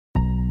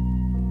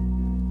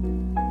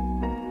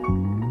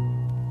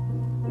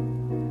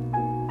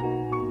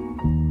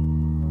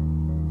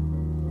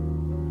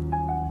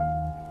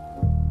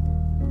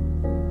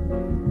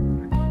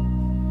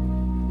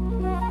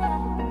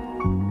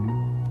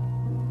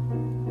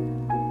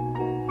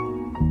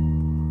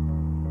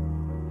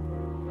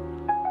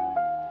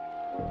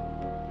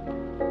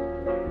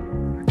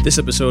This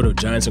episode of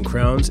Giants and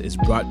Crowns is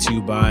brought to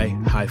you by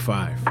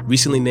High5.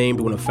 Recently named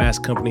one of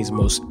Fast Company's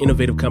most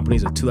innovative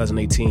companies of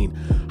 2018,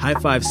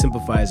 High5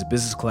 simplifies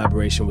business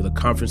collaboration with a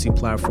conferencing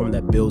platform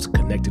that builds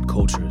connected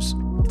cultures.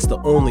 It's the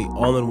only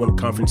all-in-one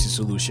conferencing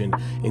solution,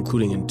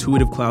 including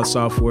intuitive cloud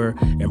software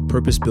and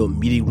purpose-built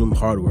meeting room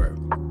hardware.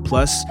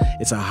 Plus,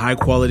 it's a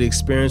high-quality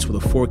experience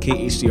with a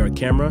 4K HDR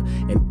camera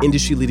and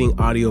industry-leading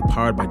audio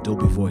powered by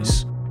Dolby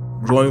Voice.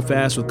 Growing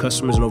fast with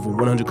customers in over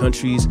 100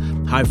 countries,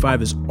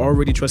 High5 is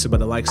already trusted by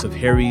the likes of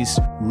Harry's,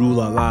 Rue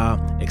La La,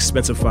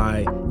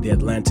 Expensify, The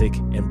Atlantic,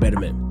 and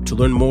Betterment. To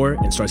learn more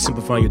and start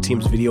simplifying your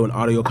team's video and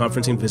audio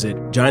conferencing, visit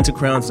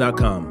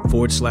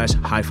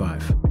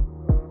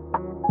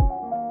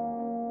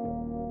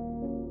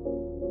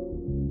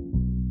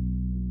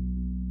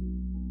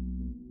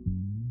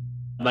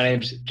My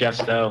name's Jeff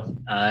Stowe.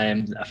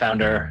 I'm a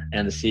founder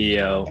and the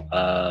CEO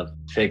of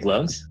Fig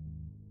Loans,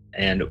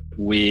 and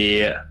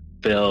we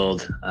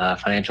build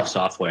financial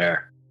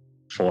software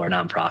for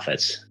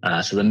nonprofits.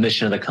 So the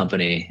mission of the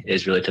company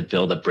is really to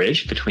build a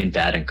bridge between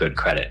bad and good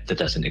credit that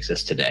doesn't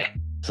exist today.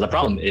 So the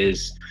problem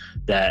is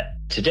that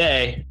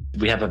today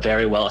we have a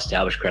very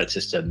well-established credit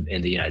system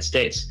in the United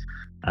States.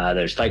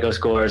 There's FICO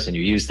scores, and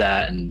you use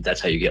that, and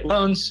that's how you get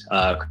loans,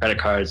 credit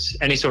cards,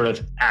 any sort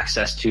of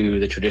access to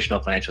the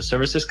traditional financial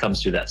services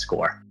comes through that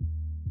score.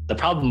 The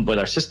problem with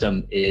our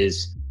system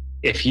is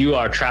if you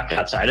are trapped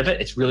outside of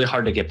it, it's really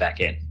hard to get back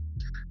in.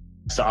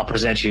 So I'll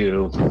present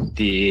you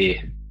the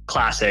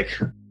classic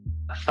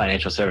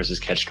financial services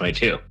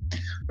catch-22,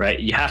 right?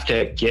 You have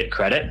to get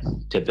credit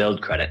to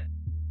build credit.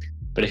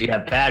 But if you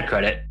have bad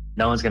credit,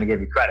 no one's going to give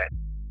you credit.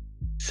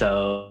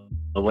 So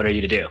what are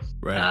you to do?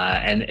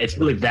 Right. And it's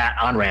really that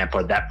on-ramp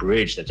or that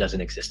bridge that doesn't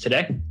exist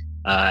today.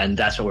 And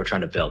that's what we're trying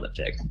to build at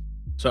Fig.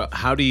 So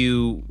how have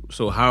you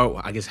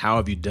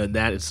done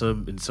that in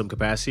some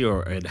capacity,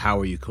 and how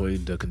are you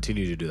going to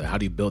continue to do that? How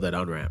do you build that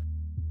on-ramp?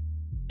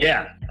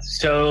 Yeah.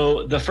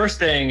 So the first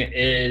thing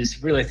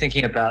is really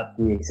thinking about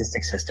the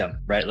existing system,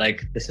 right?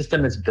 Like the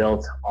system is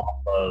built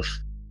off of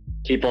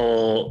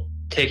people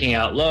taking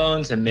out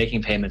loans and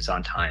making payments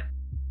on time.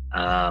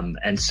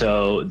 And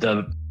so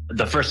the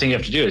first thing you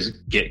have to do is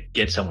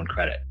get someone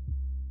credit,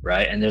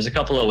 right? And there's a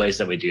couple of ways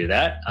that we do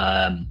that.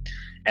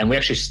 And we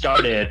actually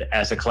started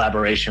as a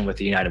collaboration with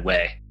the United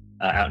Way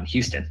out in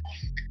Houston.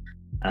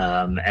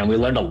 And we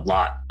learned a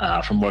lot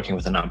from working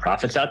with the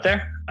nonprofits out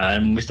there,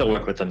 and we still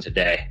work with them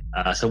today.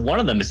 So one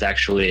of them is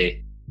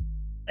actually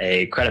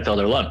a credit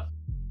builder loan.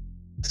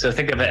 So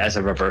think of it as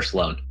a reverse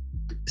loan.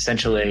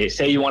 Essentially,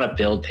 say you want to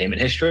build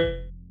payment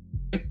history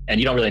and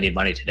you don't really need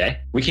money today.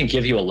 We can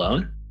give you a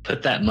loan,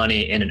 put that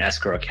money in an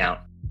escrow account,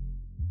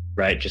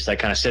 right? Just like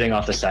kind of sitting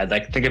off the side.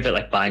 Like think of it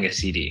like buying a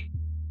CD.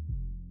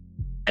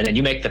 And then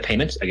you make the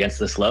payments against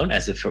this loan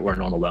as if it were a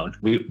normal loan.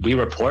 We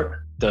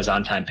report those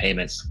on-time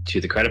payments to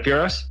the credit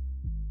bureaus.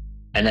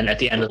 And then at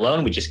the end of the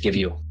loan, we just give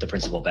you the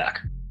principal back.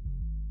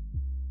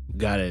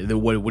 Got it. Then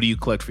what do you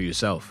collect for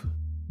yourself?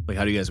 Like,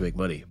 how do you guys make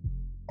money?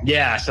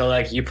 Yeah. So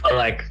like you put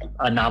like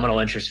a nominal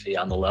interest fee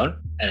on the loan,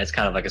 and it's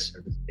kind of like a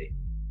service fee.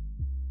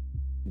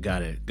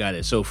 Got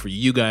it. So for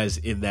you guys,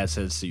 in that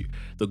sense,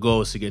 the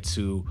goal is to get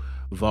to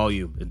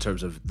volume in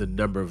terms of the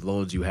number of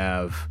loans you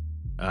have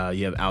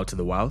out in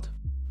the wild?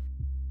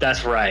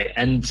 That's right.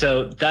 And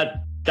so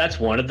that's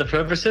one of the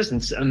purposes.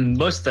 And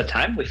most of the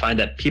time we find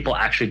that people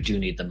actually do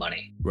need the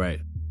money.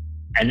 Right.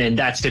 And in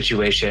that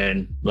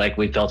situation, like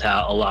we built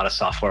out a lot of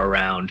software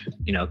around,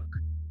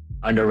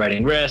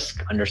 underwriting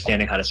risk,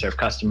 understanding how to serve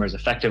customers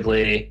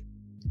effectively.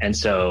 And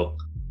so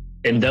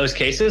in those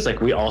cases, like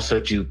we also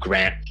do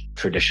grant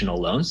traditional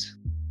loans.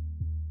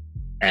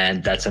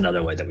 And that's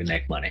another way that we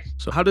make money.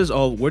 So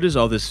where does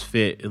all this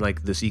fit in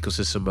like this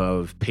ecosystem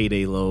of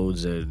payday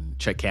loans and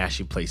check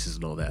cashing places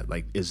and all that?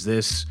 Like, is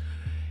this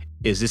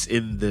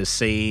in the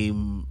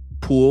same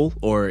pool,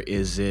 or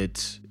is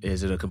it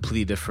a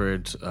completely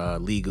different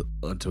league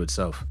unto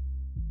itself?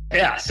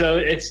 Yeah, so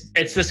it's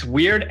this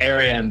weird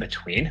area in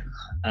between.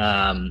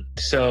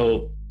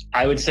 So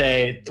I would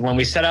say when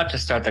we set out to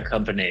start the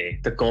company,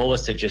 the goal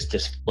was to just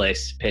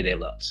displace payday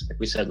loans. Like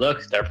we said,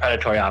 look, there are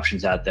predatory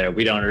options out there.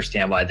 We don't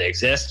understand why they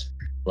exist.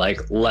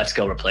 Like, let's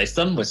go replace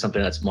them with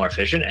something that's more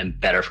efficient and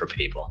better for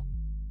people.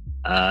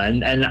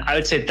 And I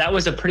would say that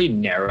was a pretty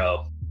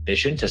narrow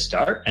vision to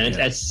start. And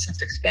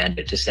it's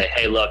expanded to say,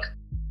 hey, look,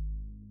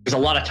 there's a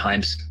lot of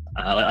times,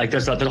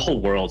 there's a whole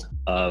world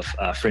of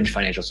fringe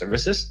financial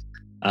services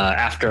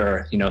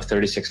after,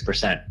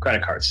 36%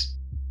 credit cards.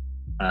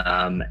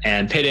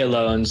 And payday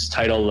loans,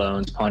 title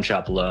loans, pawn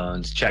shop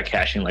loans, check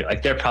cashing,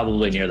 like they're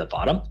probably near the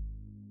bottom.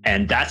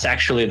 And that's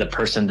actually the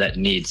person that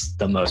needs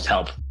the most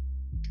help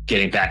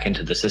getting back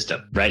into the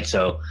system, right?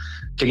 So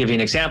to give you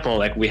an example,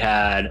 like we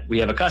have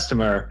a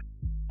customer,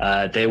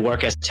 they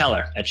work as a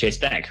teller at Chase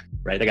Bank,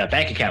 right? They got a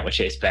bank account with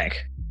Chase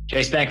Bank.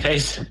 Chase Bank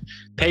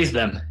pays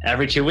them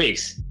every 2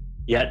 weeks,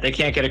 yet they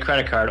can't get a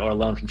credit card or a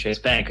loan from Chase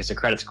Bank because their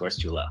credit score is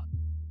too low,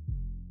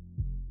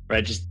 right?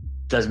 It just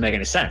doesn't make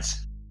any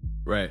sense.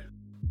 Right.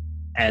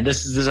 And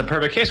this is a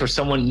perfect case where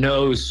someone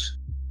knows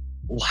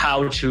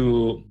how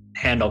to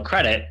handle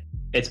credit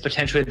It's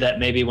potentially that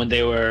maybe when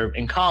they were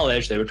in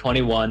college, they were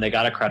 21, they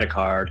got a credit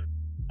card.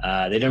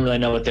 They didn't really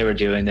know what they were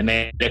doing. They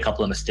made a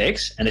couple of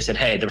mistakes and they said,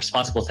 hey, the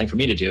responsible thing for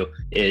me to do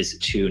is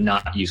to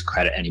not use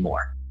credit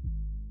anymore.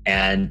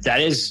 And that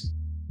is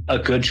a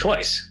good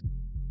choice,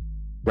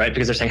 right?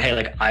 Because they're saying, hey,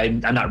 like I'm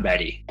not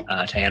ready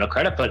to handle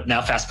credit, but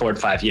now fast forward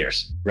 5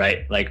 years,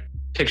 right? Like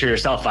picture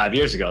yourself 5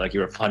 years ago, like you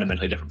were a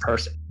fundamentally different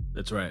person.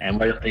 That's right. And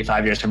where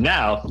 5 years from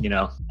now,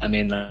 I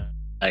mean,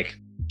 like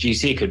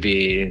GC could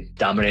be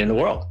dominating the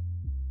world.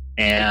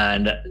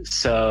 And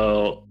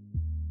so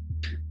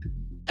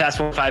fast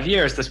forward 5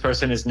 years, this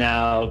person is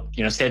now,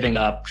 saving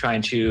up,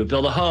 trying to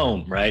build a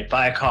home, right?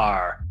 Buy a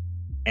car.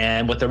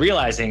 And what they're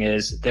realizing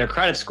is their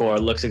credit score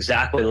looks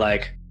exactly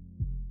like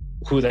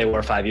who they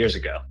were 5 years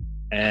ago.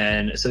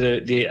 And so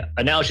the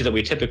analogy that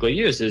we typically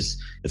use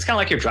is it's kind of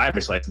like your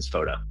driver's license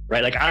photo,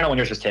 right? Like, I don't know when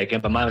yours was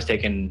taken, but mine was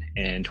taken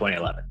in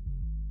 2011.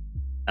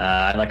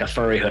 I had like a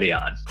furry hoodie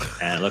on,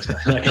 and it looks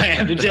like I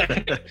am today.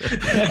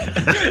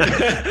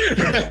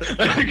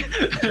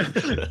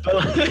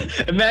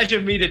 But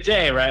imagine me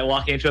today, right,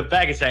 walking into a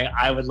bank and saying,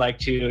 I would like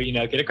to,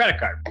 get a credit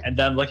card. And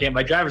then looking at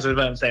my driver's license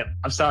and saying,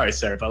 I'm sorry,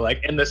 sir, but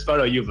like in this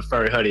photo, you have a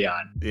furry hoodie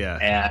on. Yeah.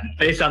 And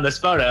based on this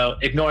photo,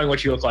 ignoring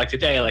what you look like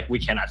today, like we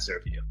cannot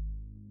serve you.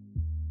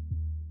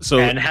 So,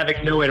 and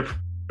having no way to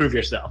prove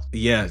yourself.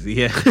 Yeah.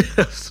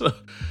 so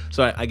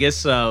I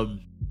guess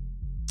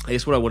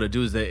what I want to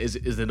do is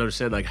then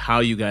understand like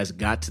how you guys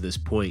got to this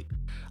point.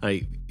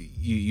 Like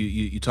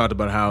you talked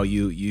about how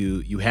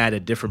you had a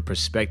different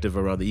perspective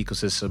around the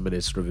ecosystem and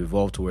it sort of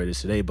evolved to where it is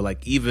today. But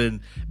like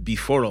even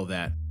before all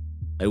that,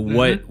 like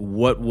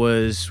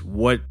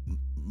what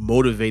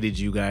motivated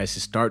you guys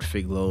to start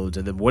Fig Loans,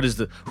 and then who's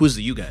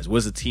the you guys? What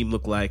does the team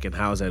look like, and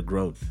how has that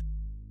grown?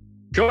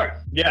 Sure.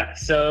 Yeah.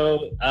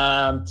 So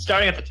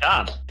starting at the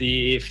top,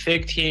 the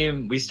Fig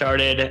team, we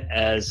started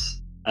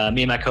as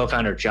me and my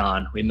co-founder,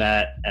 John. We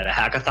met at a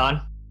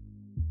hackathon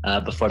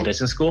before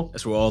business school.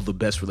 That's where all the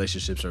best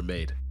relationships are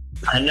made.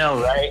 I know,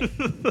 right?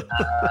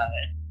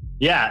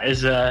 Yeah, it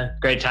was a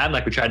great time.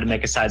 Like we tried to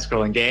make a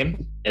side-scrolling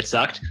game. It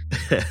sucked.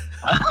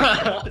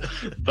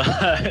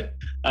 But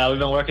we've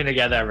been working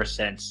together ever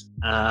since.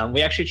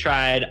 We actually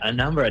tried a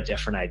number of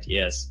different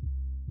ideas.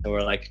 So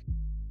we're like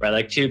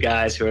two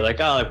guys who were like,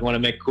 oh, we want to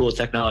make cool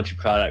technology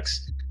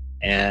products.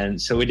 And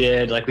so we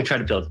tried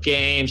to build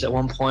games at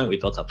one point. We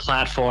built a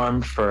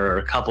platform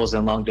for couples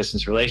in long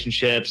distance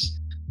relationships.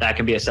 That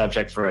can be a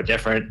subject for a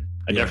different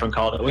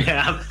call that we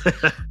have.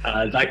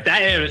 Like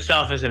that in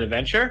itself is an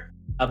adventure.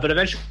 But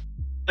eventually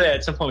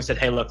at some point we said,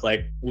 hey, look,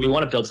 like we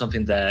want to build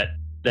something that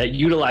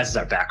utilizes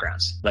our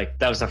backgrounds. Like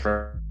that was our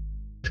first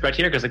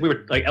criteria. Because like we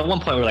were like at one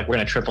point we were like, we're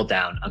going to triple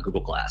down on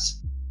Google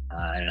Glass.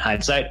 And in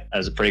hindsight, that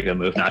was a pretty good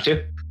move not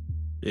to.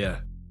 Yeah.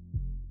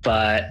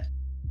 But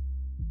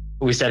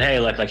we said, hey,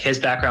 like his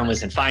background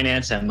was in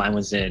finance and mine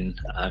was in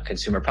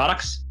consumer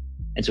products.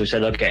 And so we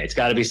said, okay, it's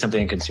got to be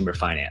something in consumer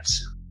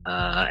finance.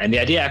 And the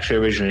idea actually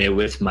originated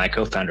with my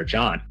co-founder,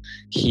 John.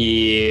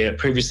 He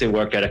previously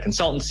worked at a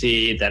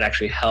consultancy that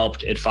actually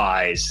helped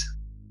advise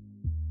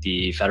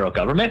the federal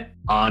government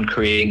on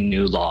creating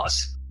new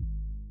laws,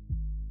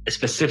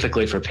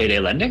 specifically for payday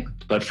lending,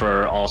 but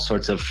for all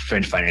sorts of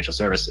fringe financial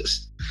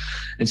services.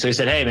 And so he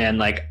said, hey, man,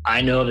 like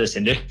I know of this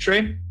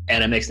industry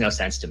and it makes no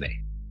sense to me.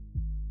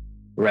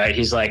 Right?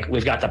 He's like,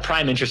 we've got the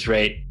prime interest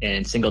rate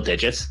in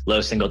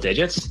low single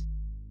digits,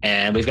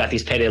 and we've got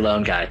these payday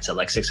loan guides at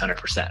like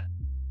 600%.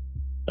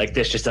 Like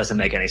this just doesn't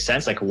make any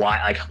sense. Like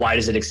why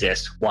does it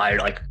exist? Why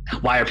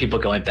are people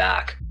going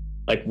back?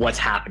 Like what's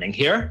happening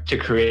here to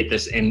create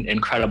this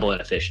incredible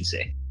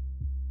inefficiency?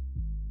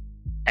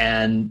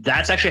 And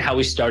that's actually how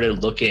we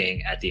started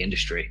looking at the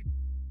industry.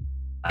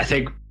 I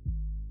think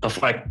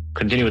before I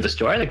continue with the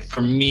story, like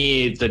for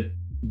me,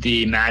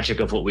 the magic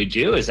of what we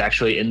do is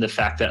actually in the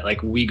fact that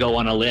like we go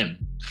on a limb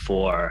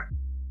for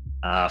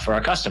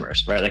our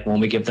customers, right? Like when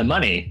we give them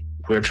money,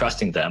 we're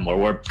trusting them, or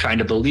we're trying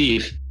to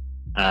believe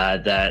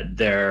that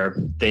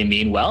they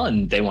mean well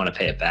and they want to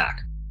pay it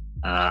back.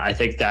 I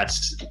think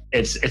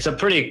it's a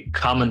pretty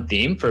common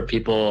theme for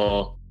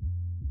people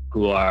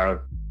who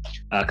are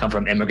come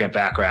from immigrant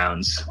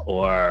backgrounds,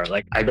 or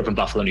like I grew up in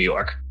Buffalo, New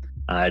York.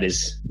 It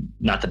is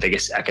not the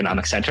biggest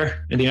economic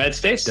center in the United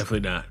States.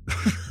 Definitely not.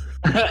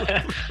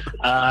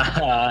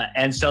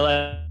 And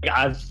so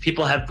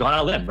people have gone on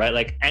a limb, right?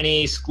 Like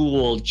any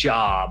school,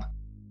 job,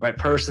 right,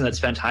 person that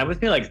spent time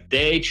with me, like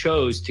they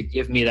chose to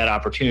give me that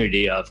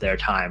opportunity of their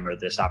time, or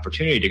this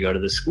opportunity to go to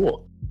this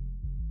school.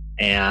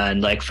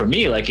 And like for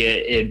me, like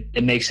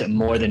it makes it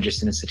more than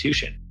just an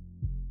institution.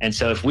 And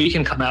so if we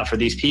can come out for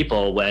these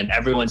people when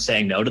everyone's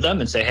saying no to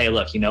them and say, hey,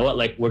 look, you know what,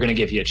 like we're going to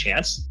give you a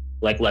chance,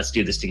 like let's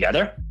do this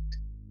together.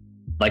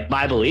 Like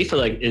my belief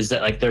is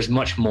that like there's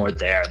much more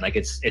there, and like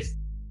it's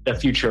the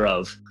future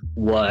of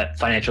what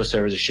financial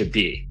services should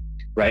be,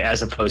 right?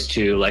 As opposed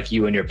to like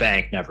you and your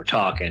bank never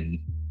talk, and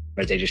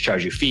right, they just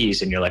charge you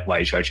fees and you're like, why are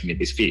you charging me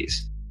these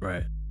fees?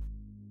 Right.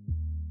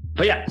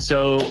 But yeah,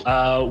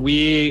 so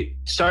we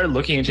started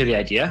looking into the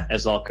idea,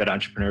 as all good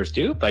entrepreneurs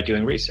do, by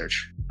doing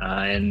research.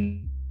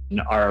 And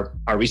our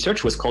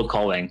research was cold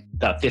calling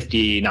about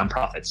 50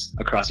 nonprofits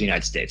across the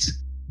United States.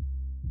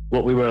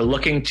 What we were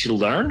looking to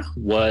learn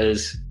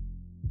was,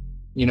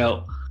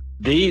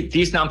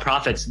 these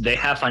nonprofits, they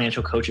have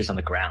financial coaches on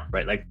the ground,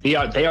 right? Like they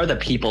are the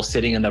people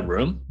sitting in the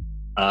room,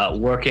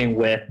 working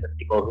with the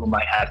people who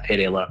might have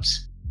payday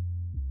loans,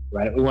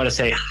 right? We want to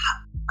say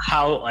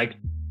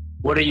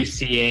what are you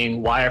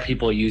seeing? Why are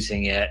people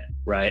using it,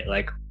 right?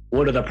 Like,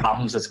 what are the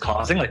problems it's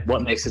causing? Like,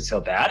 what makes it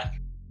so bad?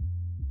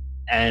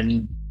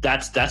 And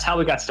that's how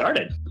we got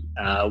started.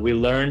 We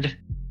learned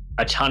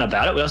a ton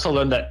about it. We also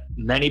learned that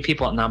many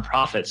people at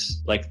nonprofits,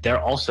 like, they're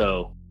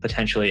also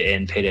potentially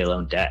in payday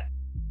loan debt.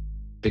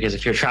 Because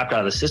if you're trapped out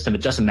of the system,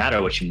 it doesn't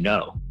matter what you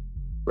know,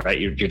 right?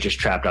 You're just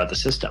trapped out of the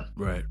system.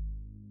 Right.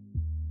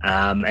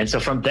 And so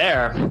from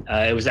there,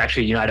 it was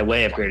actually United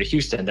Way of Greater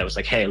Houston that was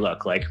like, hey,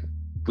 look, like,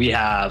 we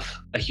have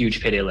a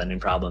huge payday lending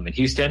problem in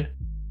Houston.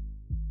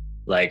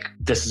 Like,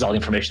 this is all the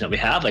information that we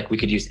have. Like, we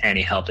could use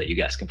any help that you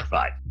guys can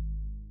provide.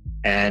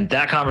 And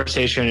that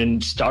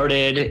conversation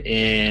started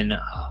in,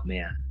 I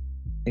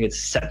think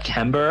it's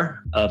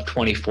September of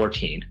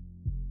 2014.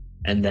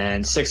 And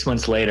then 6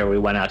 months later, we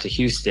went out to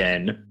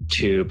Houston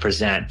to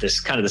present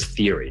this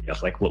theory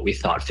of like what we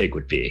thought FIG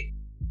would be.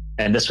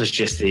 And this was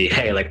just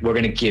hey, like, we're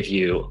going to give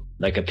you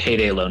like a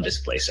payday loan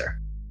displacer,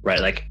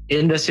 right? Like,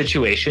 in the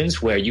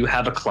situations where you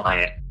have a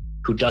client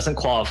who doesn't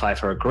qualify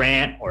for a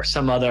grant or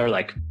some other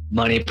like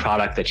money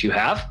product that you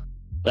have,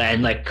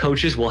 and like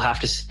coaches will have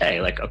to say,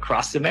 like,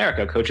 across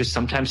America, coaches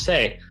sometimes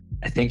say,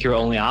 I think your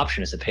only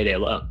option is a payday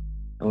loan.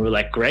 And we were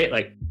like, great,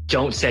 like,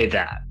 don't say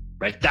that,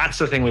 right? That's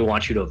the thing we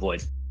want you to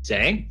avoid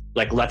saying.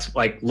 Let's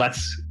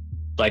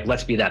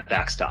be that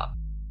backstop.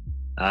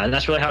 And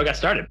that's really how it got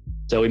started.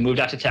 So we moved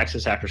out to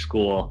Texas after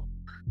school.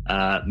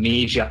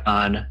 Me,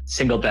 John,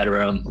 single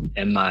bedroom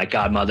in my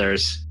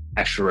godmother's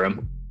extra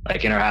room,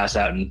 like in our house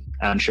out in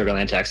Sugar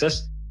Land,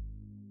 Texas.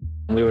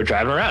 And we were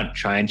driving around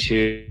trying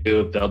to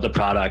build the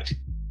product,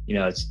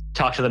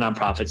 talk to the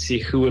nonprofits, see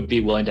who would be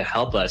willing to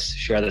help us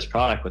share this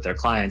product with their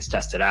clients,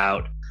 test it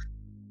out.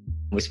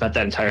 We spent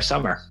that entire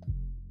summer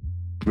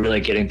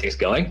really getting things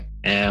going.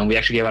 And we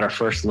actually gave out our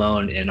first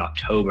loan in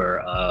October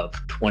of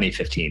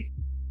 2015.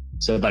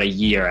 So about a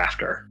year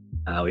after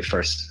we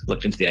first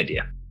looked into the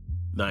idea.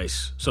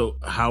 Nice. So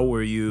how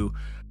were you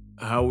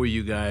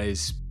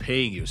guys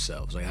paying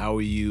yourselves? Like, how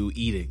are you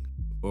eating?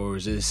 Or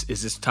is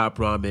this Top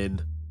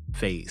Ramen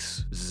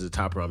phase? This is a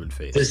Top Ramen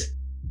phase.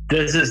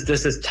 This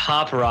is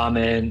Top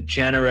Ramen,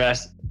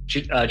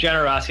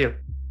 generosity of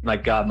my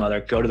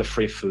godmother, go to the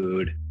free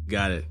food.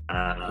 Got it.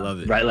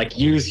 Love it. Right. Like,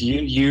 use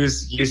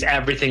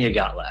everything you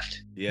got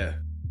left. Yeah.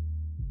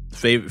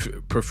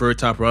 Preferred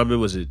Top Ramen,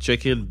 was it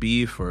chicken,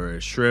 beef,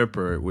 or shrimp,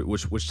 or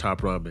which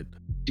Top Ramen?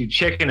 Dude,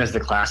 chicken is the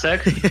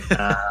classic.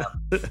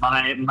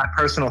 My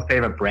personal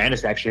favorite brand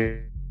is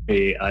actually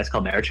it's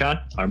called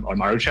Maruchan or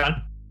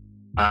Maruchan.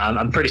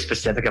 I'm pretty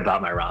specific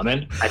about my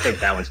ramen. I think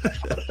that one's best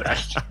for the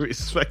best. I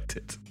respect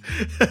it.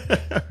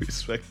 I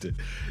respect it.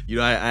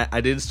 I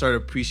didn't start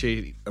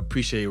appreciating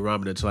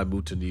ramen until I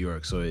moved to New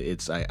York, so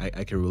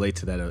I can relate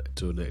to that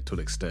to an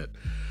extent.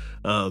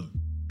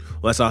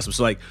 Well, that's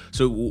awesome.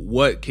 So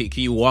what can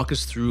you walk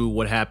us through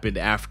what happened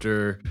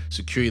after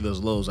securing those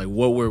loans? Like,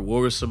 what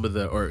were some of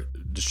or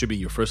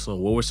distributing your first loan?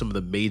 What were some of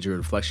the major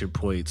inflection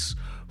points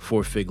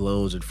for FIG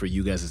Loans and for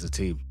you guys as a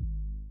team?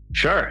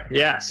 Sure.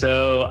 Yeah.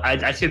 So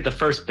I think the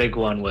first big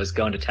one was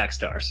going to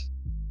Techstars.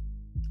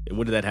 And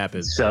when did that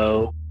happen?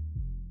 So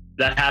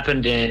that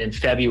happened in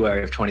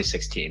February of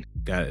 2016.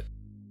 Got it.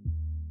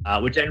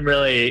 We didn't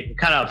really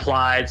kind of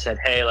applied, said,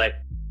 hey, like,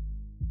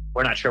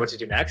 we're not sure what to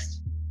do next.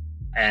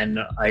 And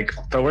like,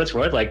 for what it's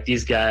worth, like,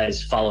 these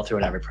guys follow through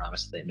on every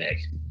promise that they make.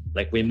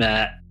 Like, we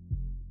talked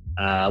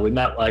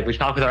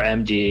with our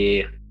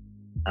MD.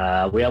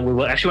 We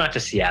actually went out to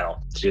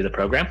Seattle to do the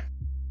program,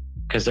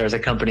 because there's a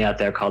company out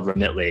there called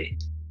Remitly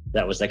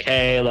that was like,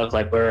 hey, look,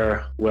 like,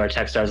 we're a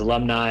Techstars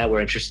alumni.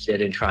 We're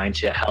interested in trying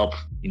to help,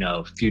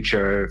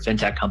 future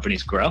fintech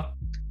companies grow.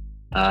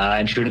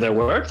 And true to their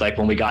word, like,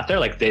 when we got there,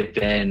 like, they've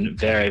been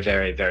very,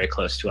 very, very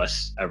close to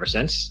us ever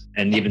since.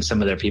 And even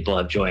some of their people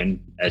have joined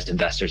as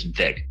investors in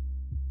FIG.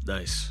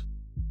 Nice.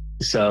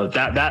 So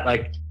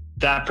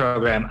that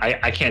program,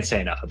 I can't say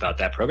enough about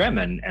that program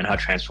and how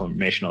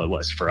transformational it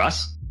was for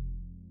us.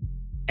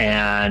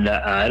 And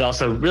it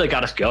also really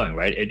got us going,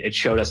 right? It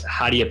showed us,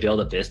 how do you build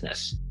a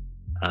business?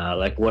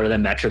 Like, what are the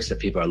metrics that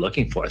people are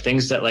looking for?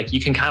 Things that, like, you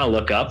can kind of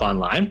look up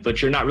online,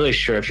 but you're not really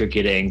sure if you're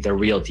getting the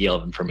real deal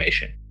of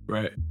information.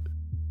 Right.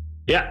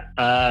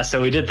 Yeah.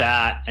 So we did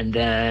that. And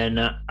then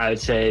I would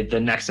say the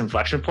next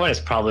inflection point is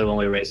probably when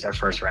we raised our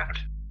first round.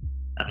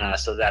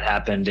 So that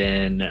happened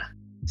in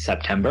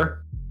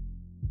September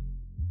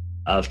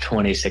of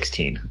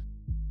 2016.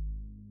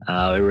 We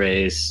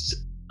raised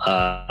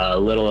a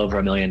little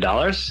over $1 million.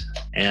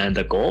 And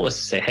the goal was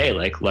to say, hey,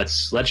 like,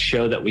 let's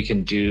show that we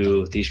can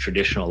do these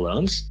traditional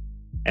loans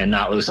and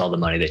not lose all the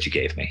money that you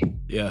gave me.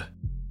 Yeah.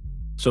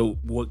 So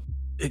what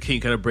can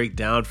you kind of break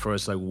down for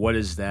us? Like, what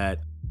does that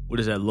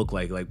look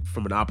like? Like,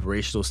 from an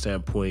operational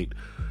standpoint,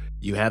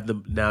 you have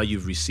now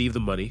you've received the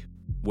money.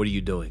 What are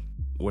you doing?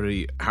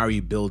 How are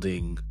you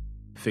building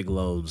Fig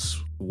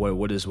Loans?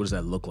 What does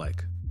that look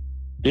like?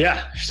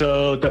 Yeah.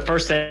 So the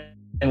first thing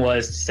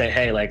was to say,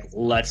 hey, like,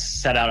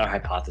 let's set out our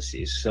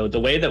hypotheses. So the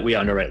way that we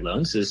underwrite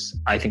loans is,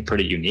 I think,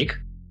 pretty unique.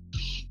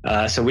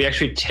 So we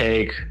actually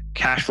take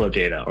cash flow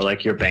data, or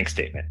like your bank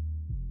statement.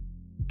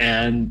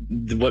 And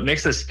what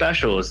makes this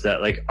special is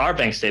that like our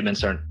bank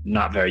statements are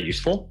not very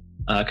useful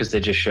because they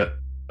just show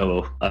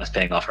us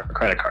paying off our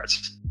credit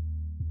cards.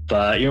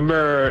 But you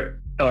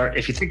remember, or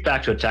if you think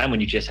back to a time when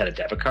you just had a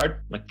debit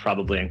card, like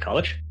probably in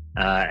college,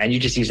 and you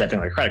just use that thing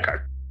like a credit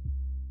card,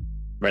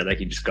 right? Like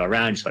you just go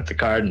around, you swipe the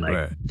card, and like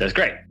right. That's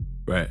great.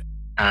 Right.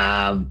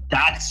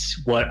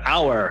 That's what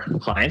our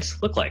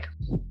clients look like.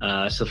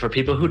 So for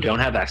people who don't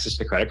have access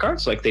to credit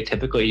cards, like they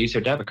typically use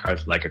their debit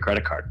card like a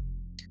credit card.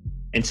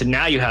 And so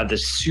now you have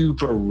this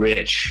super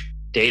rich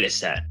data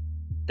set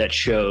that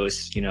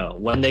shows, you know,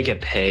 when they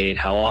get paid,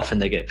 how often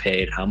they get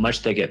paid, how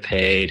much they get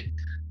paid,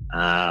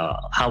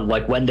 how,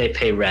 like when they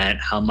pay rent,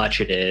 how much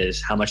it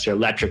is, how much their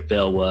electric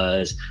bill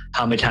was,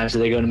 how many times do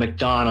they go to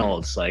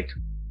McDonald's, like,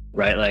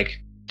 right? Like,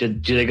 do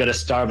they go to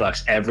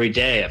Starbucks every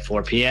day at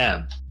 4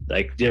 p.m.?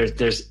 Like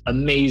there's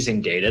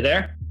amazing data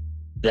there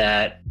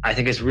that I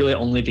think has really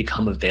only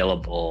become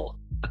available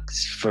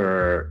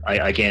for,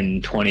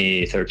 again,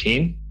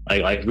 2013,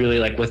 like really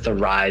like with the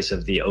rise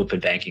of the open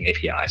banking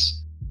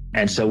APIs.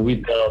 And so we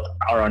built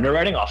our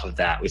underwriting off of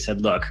that. We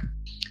said, look,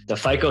 the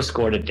FICO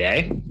score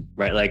today,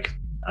 right? Like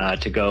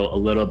to go a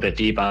little bit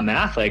deep on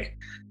math, like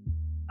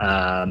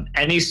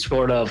any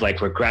sort of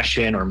like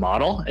regression or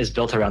model is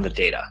built around the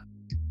data.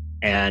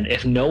 And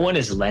if no one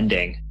is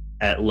lending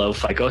at low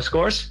FICO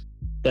scores,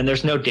 then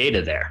there's no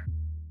data there.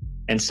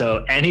 And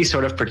so any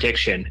sort of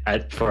prediction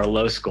for a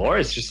low score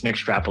is just an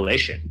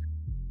extrapolation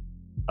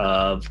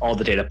of all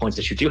the data points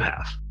that you do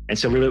have. And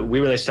so we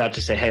really started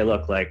to say, hey,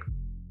 look, like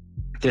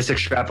this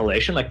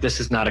extrapolation, like this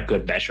is not a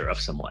good measure of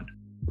someone,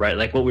 right?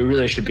 Like what we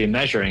really should be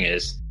measuring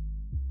is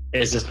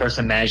this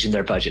person managing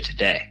their budget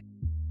today,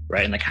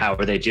 right? And like, how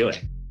are they doing?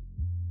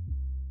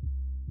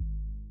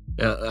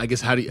 I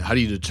guess, how do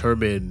you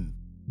determine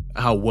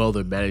how well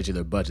they're managing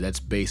their budget? That's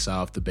based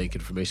off the bank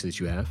information that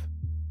you have?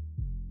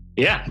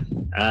 Yeah.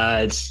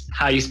 It's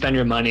how you spend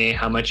your money,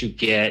 how much you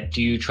get.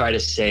 Do you try to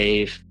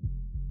save?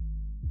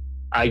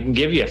 I can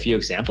give you a few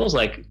examples.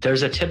 Like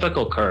there's a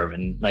typical curve,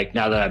 and like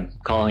now that I'm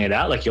calling it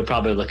out, like you'll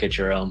probably look at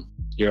your own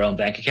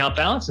bank account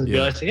balance and be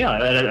like, yeah,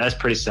 that's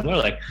pretty similar.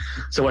 Like,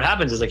 so what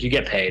happens is like you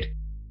get paid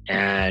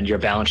and your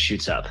balance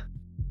shoots up,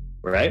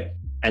 right?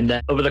 And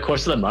then over the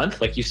course of the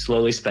month, like you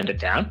slowly spend it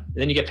down, and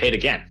then you get paid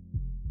again,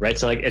 right?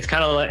 So like it's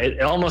kind of like,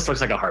 it almost looks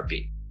like a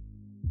heartbeat,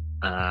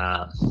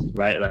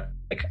 right?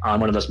 Like on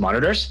one of those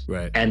monitors,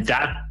 right? And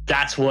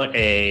that's what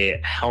a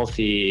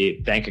healthy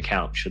bank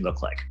account should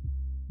look like.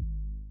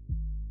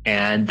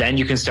 And then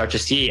you can start to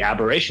see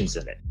aberrations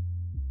in it,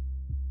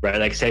 right?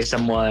 Like say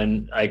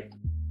someone, like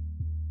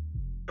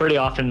pretty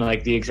often,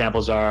 like the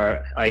examples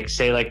are like,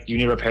 say like you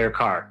need to repair your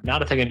car,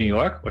 not a thing in New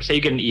York, or say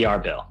you get an ER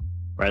bill,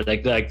 right?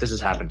 Like this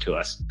has happened to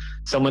us.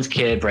 Someone's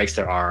kid breaks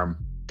their arm,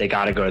 they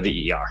got to go to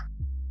the ER,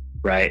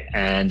 right?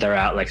 And they're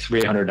out like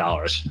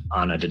 $300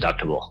 on a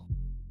deductible.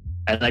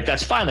 And like,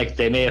 that's fine. Like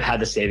they may have had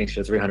the savings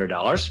for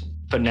 $300,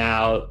 but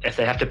now if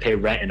they have to pay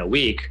rent in a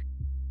week,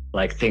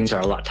 like things are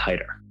a lot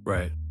tighter.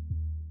 Right.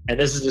 And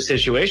this is a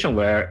situation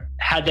where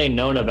had they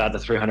known about the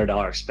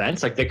 $300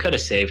 expense, like they could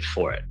have saved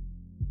for it.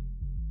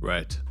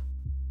 Right.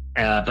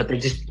 But they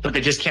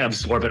just can't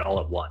absorb it all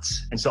at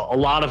once. And so a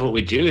lot of what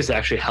we do is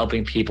actually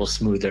helping people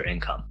smooth their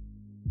income.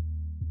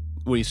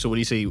 So when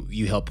you say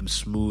you help them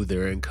smooth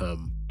their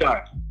income,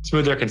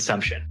 smooth their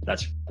consumption.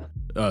 That's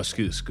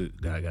smooth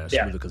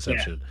the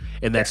consumption,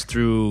 and that's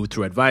through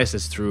advice.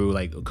 That's through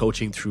like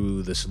coaching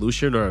through the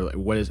solution, or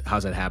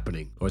how's that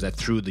happening, or is that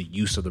through the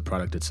use of the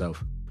product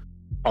itself?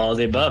 All of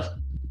the above.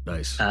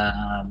 Nice.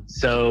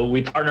 So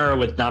we partner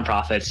with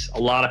nonprofits.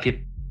 A lot of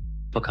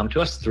people come to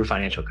us through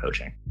financial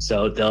coaching.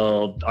 So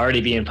they'll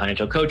already be in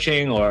financial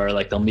coaching, or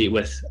like they'll meet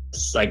with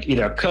like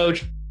either a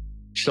coach,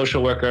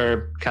 social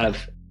worker, kind of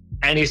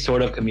any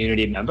sort of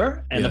community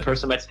member, and the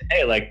person might say,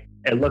 hey, like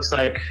it looks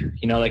like,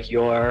 you know, like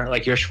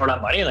you're short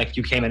on money, like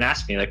you came and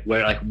asked me like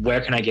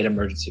where can I get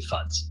emergency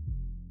funds,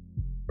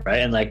 right?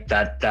 And like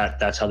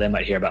that's how they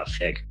might hear about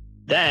Fig.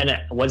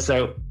 Then once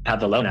they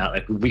have the loan out,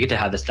 like we get to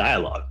have this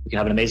dialogue. We can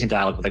have an amazing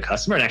dialogue with the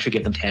customer and actually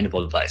give them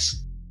tangible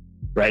advice,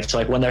 right? So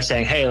like when they're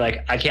saying, hey,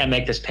 like I can't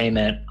make this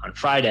payment on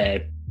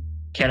Friday,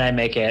 can I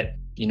make it,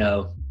 you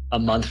know, a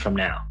month from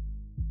now,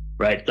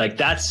 right? Like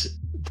that's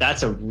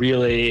a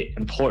really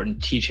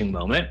important teaching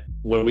moment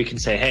where we can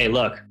say, hey,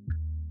 look,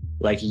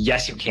 like,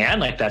 yes, you can,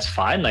 like, that's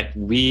fine. Like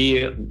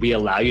we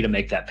allow you to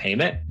make that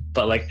payment,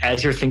 but like,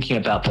 as you're thinking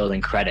about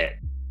building credit,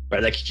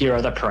 right? Like here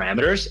are the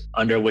parameters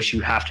under which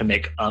you have to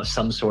make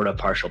some sort of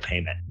partial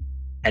payment.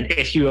 And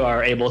if you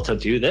are able to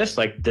do this,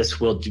 like this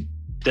will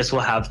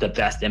have the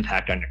best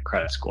impact on your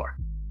credit score,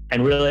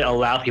 and really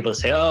allow people to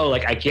say, oh,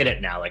 like I get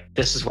it now. Like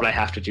this is what I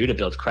have to do to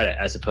build credit,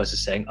 as opposed to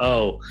saying,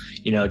 oh,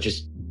 you know,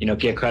 just, you know,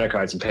 get credit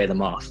cards and pay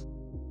them off.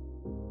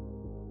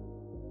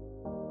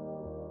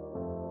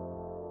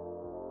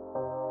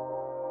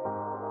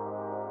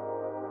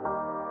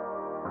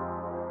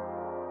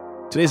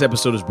 Today's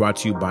episode is brought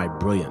to you by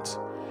Brilliant.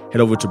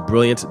 Head over to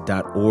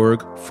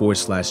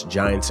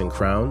brilliant.org/giants and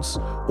crowns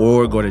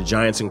or go to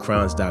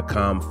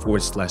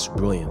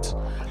giantsandcrowns.com/brilliant.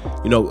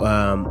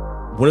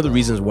 One of the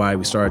reasons why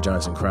we started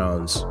Giants and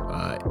Crowns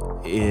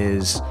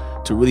is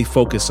to really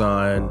focus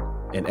on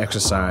and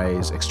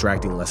exercise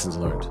extracting lessons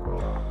learned.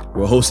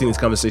 We're hosting these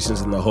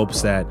conversations in the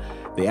hopes that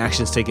the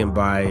actions taken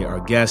by our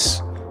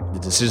guests, the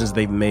decisions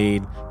they've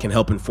made, can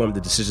help inform the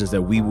decisions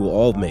that we will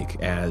all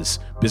make as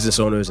business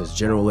owners, as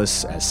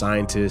generalists, as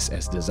scientists,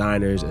 as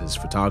designers, as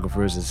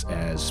photographers,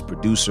 as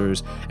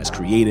producers, as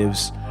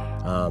creatives,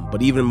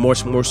 but even more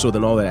so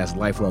than all that, as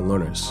lifelong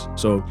learners.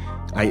 So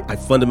I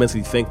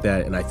fundamentally think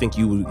that, and I think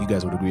you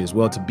guys would agree as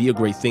well, to be a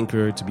great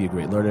thinker, to be a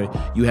great learner,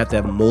 you have to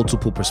have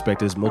multiple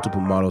perspectives,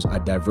 multiple models, a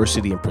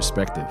diversity in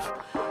perspective.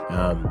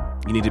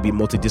 You need to be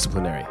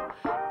multidisciplinary.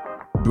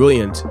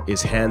 Brilliant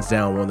is hands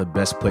down one of the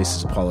best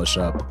places to polish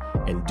up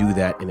and do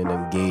that in an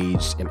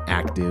engaged and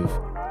active,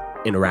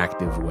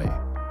 interactive way.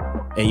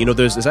 And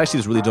there's actually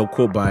this really dope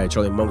quote by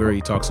Charlie Munger.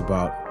 He talks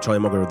about Charlie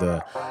Munger,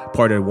 the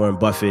partner of Warren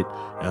Buffett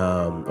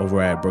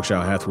over at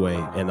Berkshire Hathaway,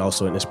 and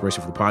also an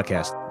inspiration for the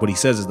podcast. What he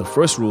says is the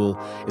first rule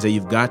is that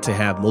you've got to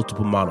have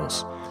multiple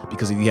models,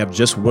 because if you have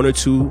just one or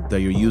two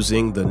that you're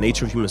using, the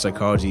nature of human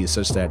psychology is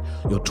such that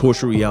you'll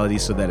torture reality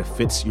so that it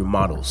fits your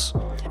models.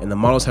 And the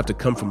models have to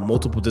come from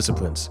multiple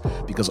disciplines,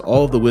 because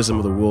all of the wisdom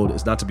of the world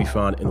is not to be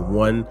found in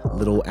one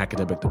little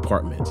academic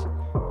department.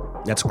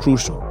 That's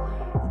crucial.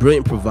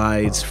 Brilliant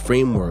provides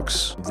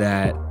frameworks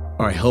that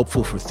are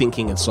helpful for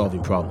thinking and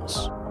solving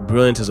problems.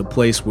 Brilliant is a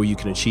place where you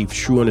can achieve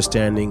true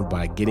understanding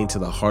by getting to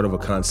the heart of a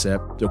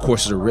concept. Their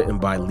courses are written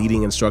by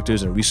leading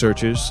instructors and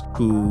researchers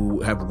who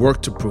have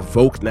worked to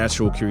provoke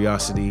natural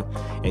curiosity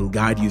and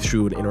guide you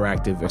through an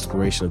interactive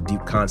exploration of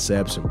deep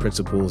concepts and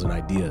principles and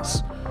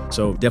ideas.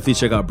 So definitely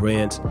check out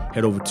Brilliant.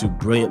 Head over to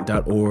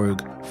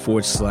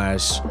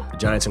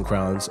brilliant.org/Giants and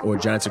Crowns or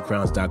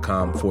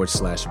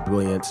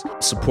giantsandcrowns.com/brilliant.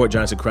 Support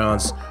Giants and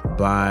Crowns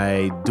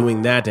by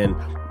doing that, and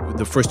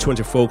the first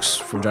 200 folks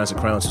from Giants and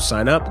Crowns who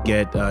sign up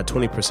get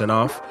 20%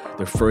 off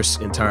their first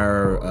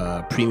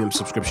entire premium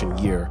subscription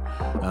year.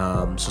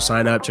 So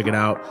sign up, check it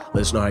out.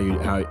 Let us know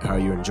how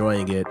you're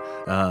enjoying it.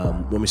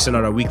 When we send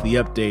out our weekly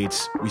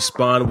updates,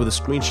 respond with a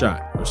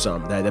screenshot or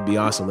something. That'd be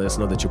awesome. Let us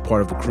know that you're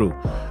part of the crew.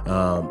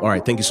 All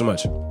right, thank you so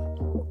much.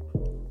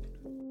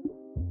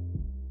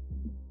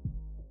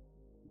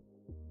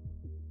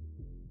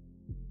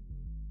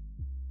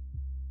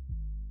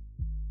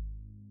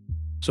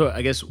 So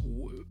I guess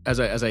as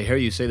I hear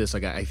you say this,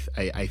 like I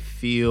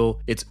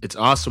feel it's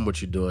awesome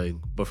what you're doing,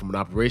 but from an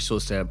operational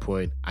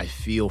standpoint, I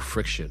feel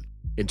friction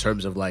in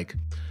terms of like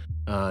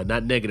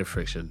not negative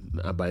friction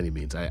by any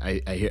means.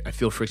 I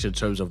feel friction in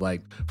terms of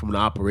like from an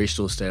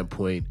operational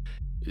standpoint,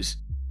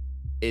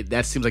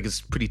 that seems like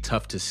it's pretty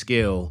tough to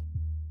scale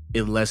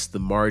unless the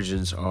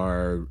margins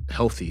are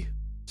healthy,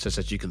 such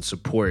that you can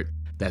support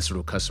that sort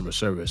of customer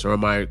service. Or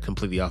am I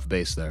completely off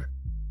base there?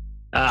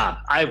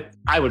 I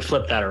would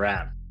flip that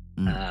around.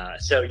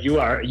 So you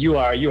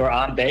are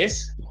on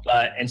base,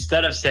 but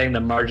instead of saying the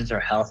margins are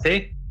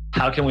healthy,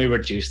 how can we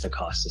reduce the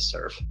cost to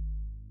serve?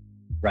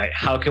 Right?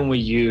 How can we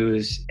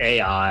use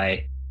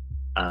AI,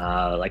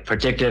 like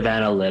predictive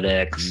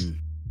analytics?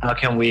 How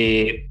can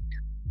we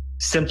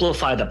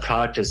simplify the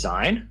product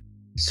design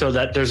so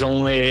that there's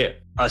only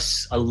a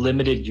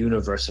limited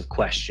universe of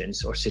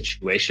questions or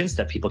situations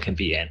that people can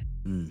be in,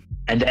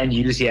 and then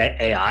use the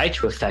AI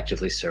to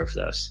effectively serve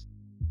those?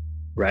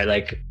 Right?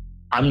 Like,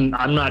 I'm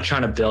not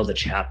trying to build a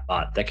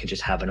chatbot that can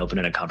just have an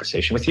open-ended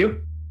conversation with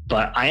you,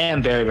 but I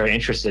am very, very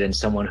interested in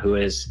someone who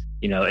is,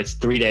 it's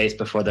 3 days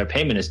before their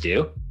payment is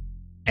due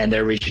and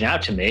they're reaching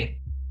out to me.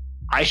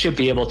 I should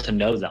be able to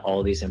know that all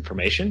of these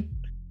information,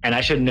 and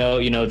I should know,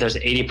 there's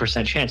an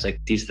 80% chance,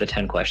 like these are the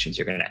 10 questions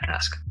you're going to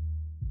ask.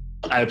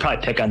 I would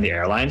probably pick on the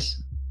airlines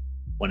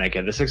when I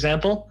give this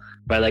example,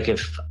 right? Like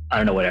if, I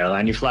don't know what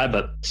airline you fly,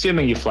 but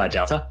assuming you fly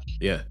Delta.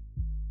 Yeah.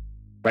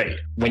 Right.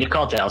 When you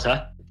call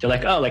Delta, they're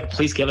like, oh, like,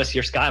 please give us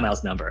your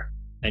SkyMiles number.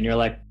 And you're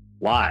like,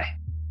 why?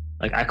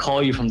 Like, I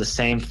call you from the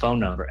same phone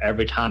number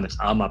every time it's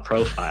on my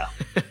profile.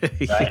 Right?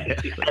 Yeah.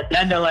 And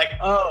then they're like,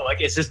 oh, like,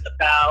 is this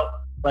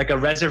about like a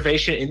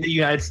reservation in the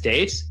United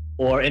States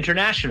or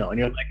international? And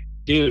you're like,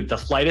 dude, the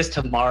flight is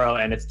tomorrow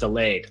and it's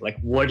delayed. Like,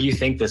 what do you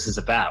think this is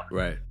about?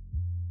 Right.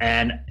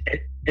 And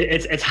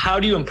it's how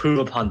do you improve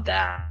upon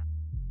that?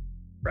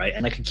 Right.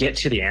 And like get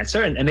to the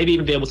answer and maybe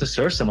even be able to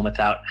serve someone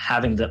without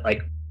having that,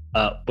 like,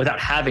 without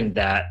having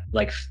that,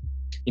 like,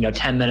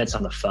 10 minutes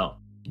on the phone.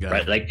 Got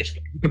right. It. Like if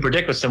you can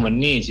predict what someone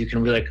needs, you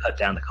can really cut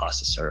down the cost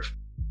to serve.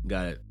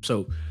 Got it.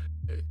 So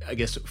I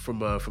guess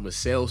from a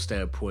sales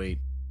standpoint,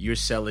 you're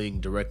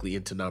selling directly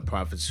into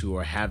nonprofits who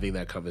are having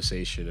that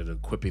conversation and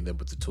equipping them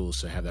with the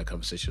tools to have that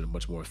conversation in a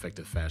much more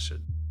effective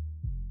fashion.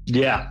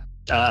 Yeah.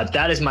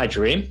 That is my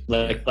dream.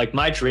 Like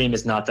my dream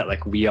is not that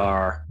like we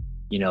are,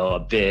 a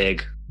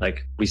big,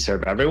 like we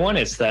serve everyone.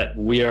 It's that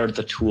we are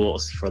the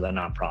tools for the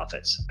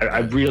nonprofits.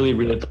 I really,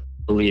 really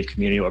believe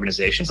community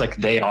organizations, like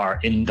they are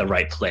in the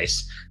right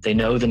place. They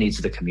know the needs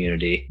of the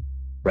community,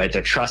 right?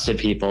 They're trusted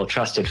people,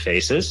 trusted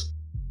faces.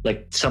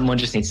 Like someone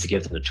just needs to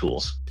give them the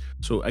tools.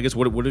 So I guess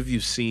what have you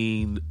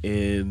seen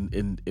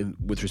in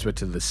with respect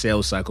to the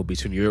sales cycle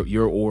between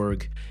your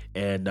org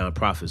and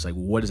nonprofits? Like,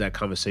 what is that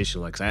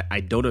conversation like? 'Cause I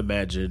don't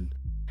imagine,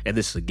 and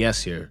this is a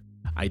guess here,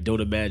 I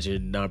don't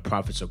imagine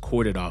nonprofits are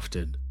courted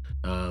often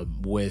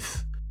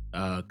with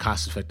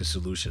cost-effective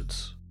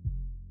solutions.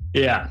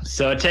 Yeah,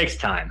 so it takes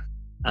time.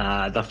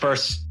 The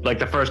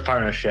first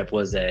partnership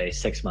was a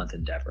 6-month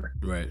endeavor.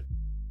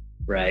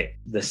 Right.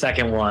 The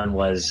second one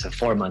was a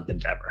 4-month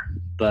endeavor.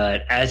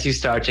 But as you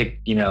start to,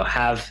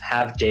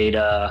 have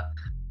data,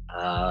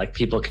 like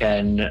people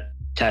can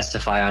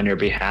testify on your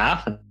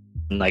behalf and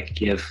like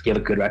give a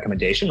good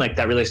recommendation, like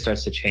that really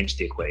starts to change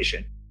the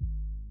equation.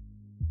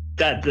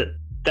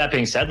 That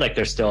being said, like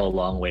there's still a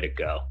long way to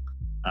go.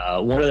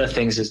 One of the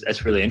things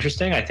that's really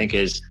interesting, I think,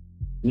 is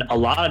a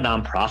lot of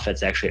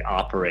nonprofits actually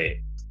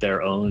operate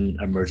their own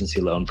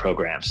emergency loan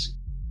programs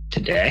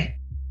today.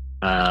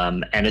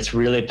 And it's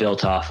really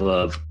built off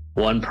of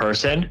one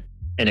person,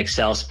 an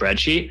Excel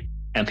spreadsheet,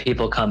 and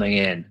people coming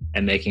in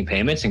and making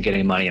payments and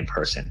getting money in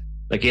person.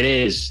 Like it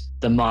is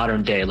the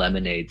modern day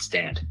lemonade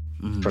stand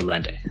for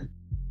lending.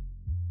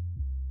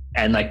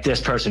 And like this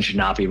person should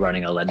not be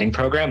running a lending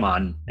program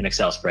on an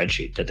Excel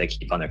spreadsheet that they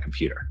keep on their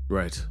computer.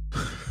 Right.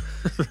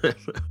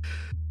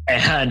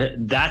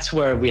 And that's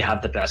where we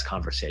have the best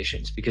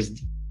conversations, because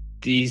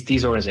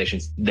these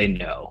organizations, they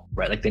know,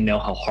 right? Like they know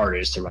how hard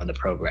it is to run the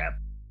program,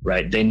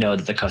 right? They know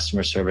that the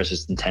customer service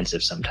is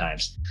intensive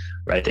sometimes,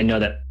 right? They know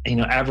that,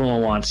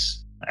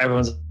 everyone's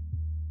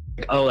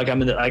like, oh, like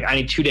I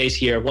need 2 days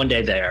here, 1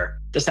 day there.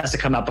 This has to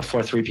come out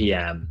before 3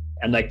 p.m.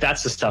 And like,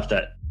 that's the stuff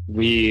that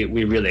we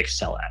really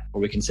excel at,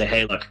 where we can say,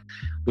 hey, look,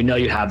 we know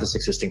you have this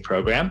existing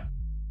program.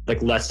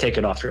 Like, let's take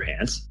it off your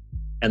hands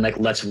and like,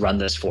 let's run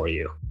this for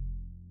you.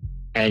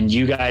 And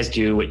you guys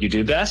do what you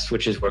do best,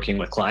 which is working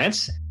with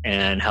clients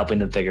and helping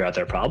them figure out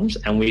their problems.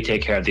 And we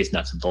take care of these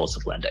nuts and bolts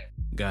of lending.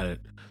 Got it.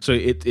 So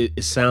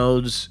it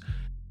sounds,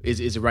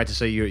 is it right to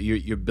say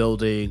you're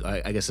building,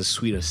 I guess, a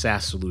suite of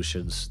SaaS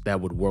solutions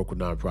that would work with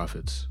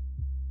nonprofits?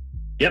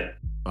 Yep.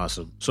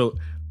 Awesome. So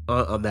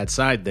on that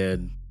side,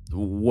 then,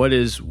 what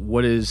is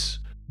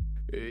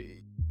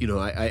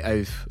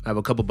I have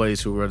a couple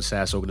buddies who run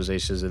SaaS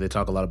organizations, and they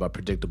talk a lot about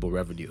predictable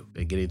revenue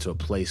and getting to a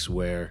place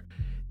where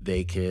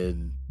they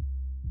can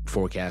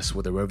forecast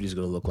what the revenue is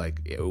going to look like.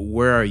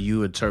 Where are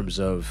you in terms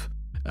of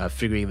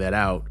figuring that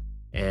out,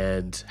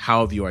 and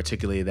how have you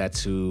articulated that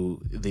to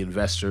the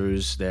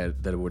investors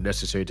that were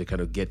necessary to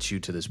kind of get you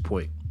to this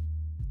point?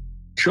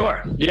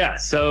 Sure. Yeah.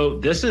 So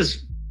this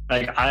is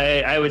like,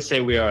 I would say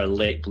we are a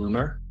late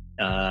bloomer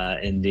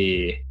in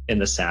the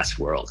SaaS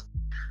world,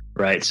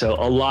 right? So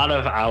a lot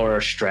of our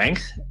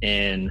strength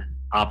in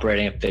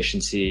operating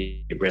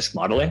efficiency, risk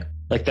modeling,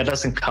 like that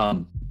doesn't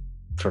come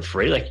for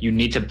free. Like you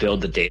need to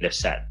build the data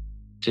set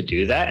to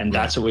do that. And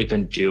that's what we've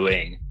been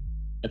doing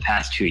the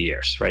past 2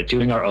 years, right?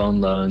 Doing our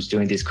own loans,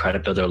 doing these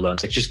credit builder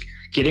loans, like just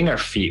getting our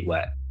feet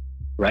wet,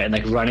 right? And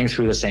like running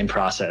through the same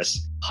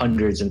process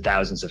hundreds and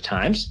thousands of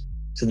times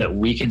so that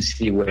we can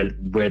see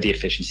where the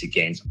efficiency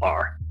gains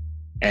are.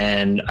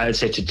 And I would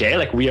say today,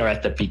 like we are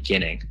at the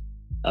beginning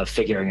of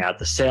figuring out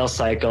the sales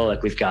cycle.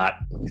 Like we've got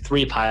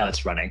 3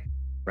 pilots running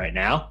right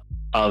now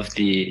of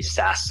the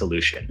SaaS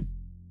solution.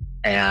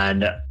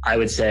 And I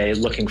would say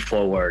looking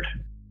forward,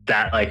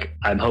 that like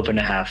I'm hoping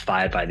to have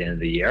 5 by the end of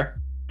the year.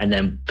 And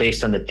then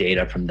based on the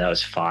data from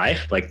those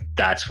 5, like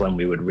that's when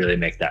we would really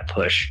make that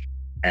push.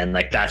 And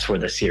like that's where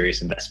the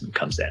serious investment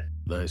comes in.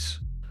 Nice.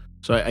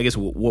 So I guess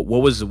what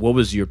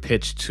was your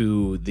pitch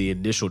to the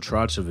initial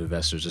tranche of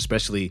investors,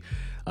 especially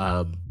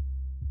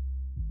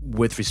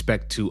with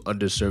respect to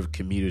underserved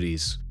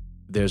communities?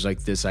 There's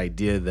like this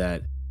idea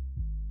that,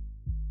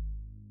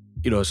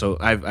 so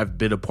I've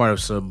been a part of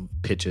some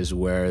pitches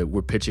where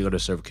we're pitching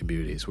underserved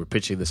communities. We're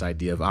pitching this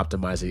idea of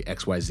optimizing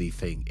XYZ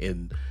thing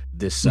in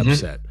this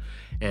subset,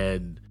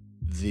 and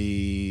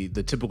the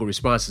typical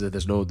response is that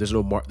there's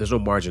no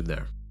margin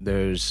there.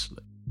 There's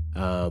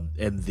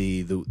and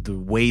the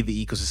way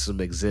the ecosystem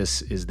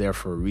exists is there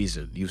for a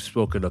reason. You've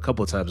spoken a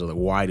couple of times on like,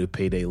 why do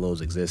payday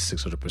loans exist,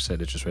 600%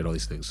 interest rate, all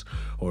these things,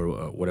 or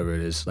whatever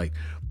it is. Like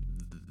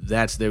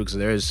that's there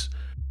because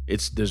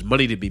there's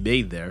money to be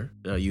made there.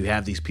 You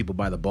have these people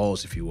by the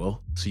balls, if you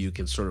will, so you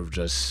can sort of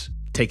just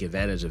take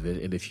advantage of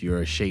it. And if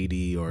you're a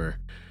shady or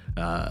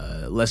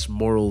less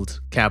moral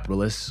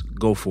capitalist,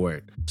 go for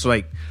it. So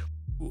like,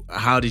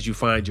 how did you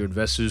find your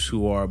investors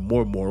who are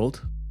more moral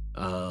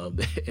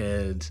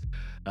and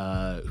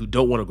who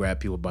don't want to grab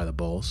people by the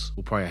balls?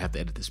 We'll probably have to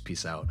edit this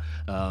piece out.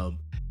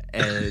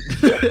 And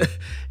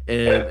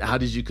and how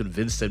did you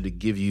convince them to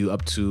give you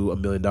up to $1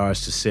 million to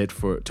sit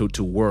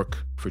to work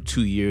for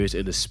 2 years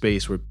in a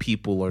space where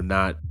people are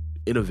not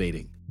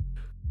innovating?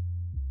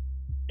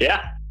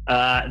 Yeah,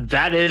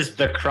 that is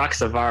the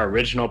crux of our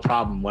original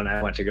problem when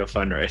I went to go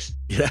fundraise.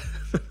 Yeah.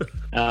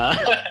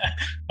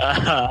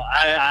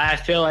 I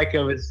feel like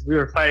we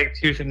were fighting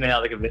tooth and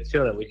nail to convince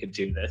people that we could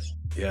do this.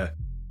 Yeah.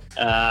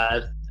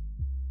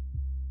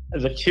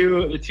 The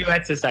two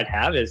headsets I'd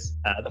have is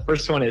the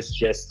first one is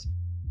just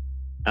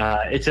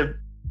it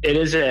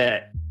is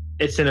a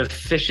it's an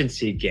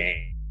efficiency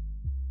game,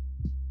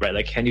 right?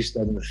 Like, can you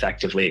scale them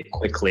effectively,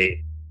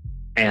 quickly?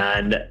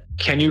 And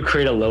can you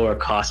create a lower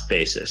cost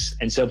basis?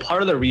 And so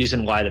part of the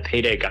reason why the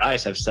Payday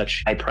guys have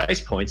such high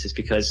price points is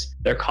because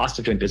their cost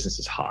of doing business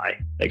is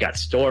high. They got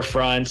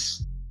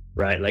storefronts,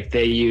 right? Like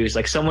they use,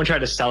 like someone tried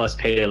to sell us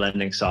Payday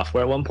lending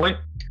software at one point.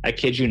 I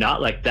kid you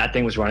not, like that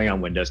thing was running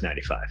on Windows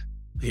 95.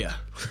 Yeah.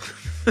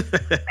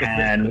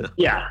 And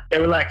yeah, they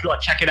were like,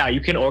 look, check it out.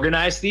 You can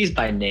organize these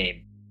by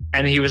name.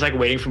 And he was like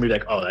waiting for me to be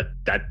like, oh,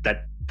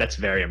 that's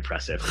very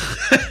impressive.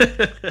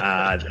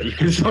 That you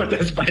can sort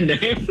this by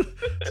name.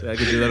 So I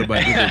could do that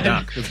by Google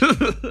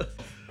Doc.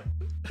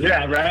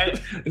 Yeah, right.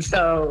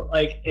 So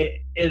like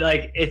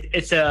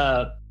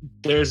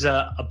there's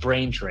a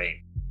brain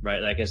drain,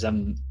 right? Like as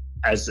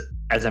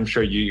I'm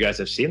sure you guys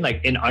have seen,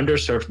 like in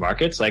underserved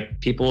markets, like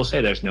people will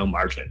say there's no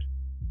margin.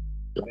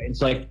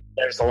 It's like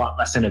there's a lot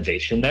less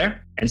innovation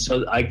there, and so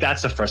like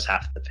that's the first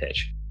half of the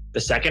pitch. The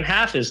second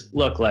half is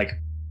look, like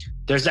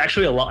there's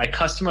actually a lot, like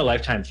customer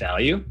lifetime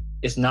value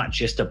is not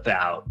just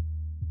about,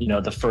 you know,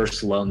 the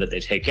first loan that they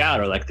take out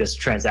or like this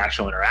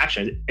transactional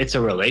interaction. It's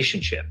a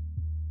relationship,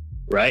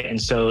 right?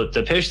 And so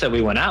the pitch that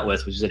we went out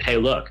with was that, hey,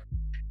 look,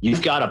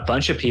 you've got a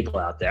bunch of people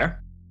out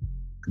there.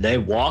 They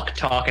walk,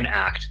 talk, and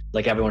act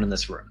like everyone in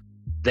this room.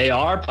 They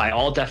are, by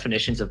all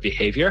definitions of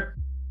behavior,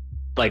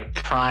 like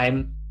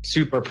prime,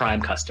 super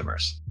prime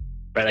customers,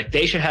 right? Like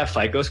they should have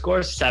FICO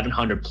scores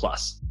 700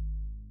 plus.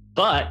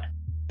 But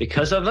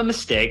because of a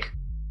mistake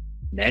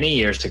many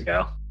years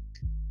ago,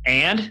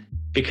 and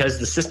because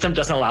the system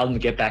doesn't allow them to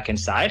get back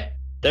inside,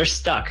 they're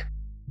stuck,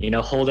 you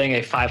know, holding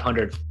a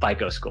 500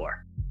 FICO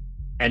score,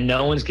 and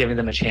no one's giving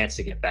them a chance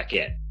to get back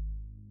in.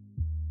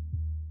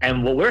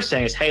 And what we're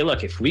saying is, hey,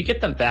 look, if we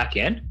get them back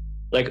in,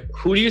 like,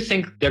 who do you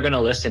think they're going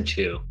to listen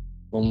to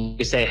when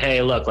we say,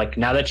 hey, look, like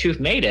now that you've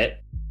made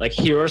it, like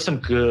here are some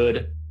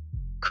good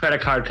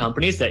credit card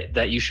companies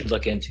that you should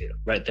look into,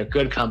 right? They're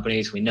good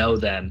companies. We know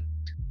them.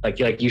 Like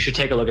you should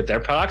take a look at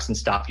their products and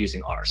stop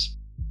using ours.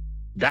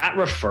 That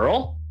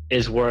referral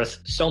is worth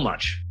so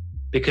much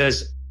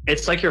because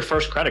it's like your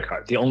first credit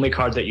card, the only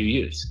card that you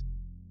use,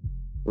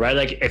 right?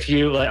 Like if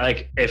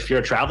you're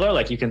a traveler,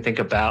 like you can think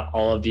about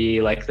all of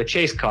the, like the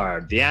Chase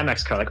card, the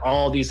Amex card, like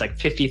all these like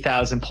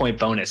 50,000 point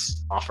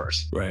bonus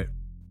offers, Right.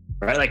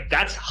 Like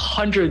that's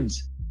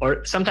hundreds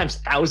or sometimes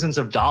thousands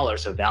of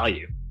dollars of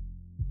value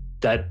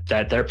that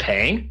they're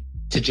paying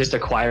to just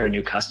acquire a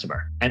new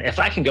customer. And if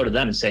I can go to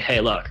them and say,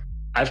 hey, look,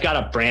 I've got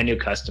a brand new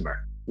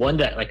customer, one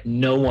that like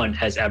no one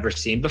has ever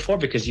seen before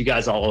because you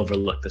guys all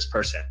overlooked this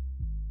person.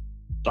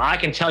 But I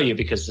can tell you,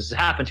 because this has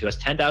happened to us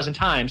 10,000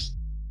 times,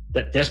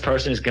 that this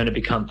person is going to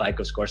become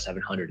FICO score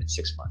 700 in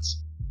 6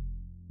 months.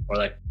 Or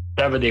like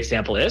whatever the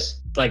example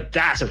is, like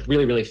that's a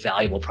really, really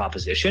valuable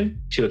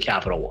proposition to a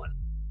Capital One.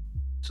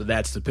 So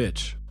that's the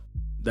pitch.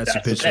 That's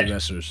the pitch to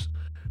investors.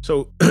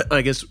 So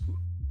I guess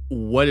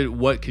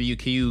what can you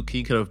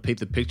kind of paint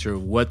the picture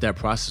of what that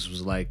process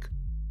was like?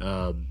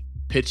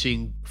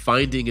 Pitching,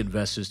 finding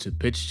investors to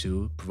pitch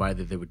to,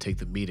 provided they would take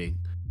the meeting,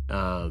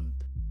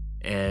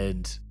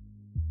 and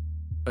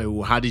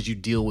how did you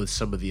deal with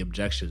some of the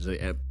objections?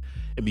 I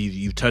mean,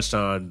 you touched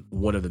on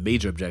one of the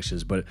major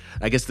objections, but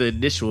I guess the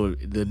initial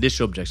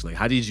objection, like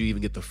how did you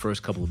even get the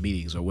first couple of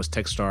meetings, or was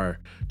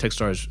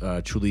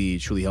Techstars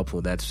truly helpful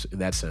in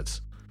that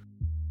sense?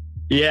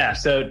 Yeah,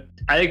 so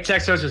I think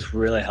Techstars was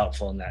really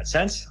helpful in that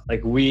sense.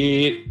 Like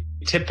we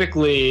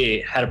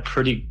typically had a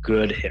pretty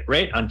good hit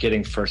rate on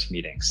getting first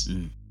meetings.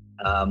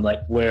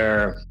 Like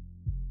where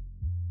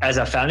as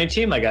a founding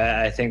team, like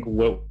I think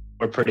we're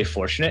pretty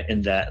fortunate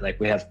in that like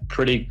we have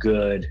pretty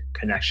good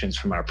connections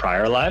from our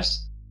prior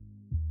lives.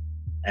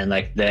 And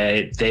like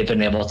they've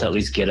been able to at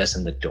least get us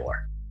in the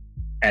door.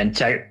 And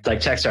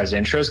Techstars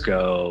intros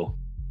go,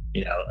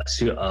 you know,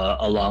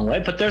 a long way,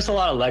 but there's a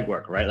lot of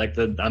legwork, right? Like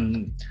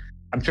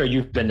I'm sure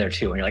you've been there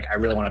too. And you're like, I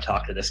really want to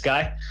talk to this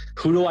guy.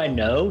 Who do I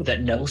know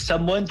that knows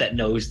someone that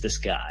knows this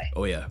guy?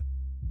 Oh yeah.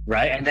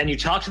 Right. And then you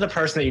talk to the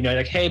person that you know,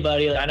 like, hey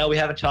buddy, I know we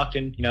haven't talked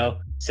in,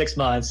 6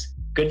 months.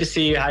 Good to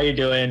see you. How you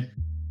doing?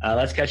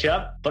 Let's catch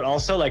up. But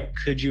also like,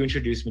 could you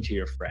introduce me to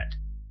your friend?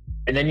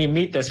 And then you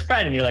meet this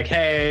friend and you're like,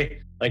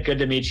 hey, like, good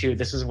to meet you.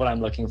 This is what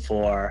I'm looking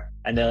for.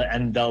 And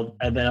then they'll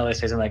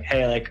say something like,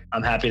 hey, like,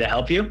 I'm happy to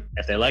help you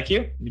if they like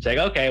you. You say,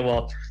 okay,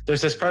 well,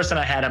 there's this person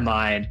I had in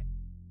mind.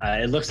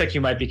 It looks like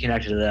you might be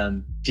connected to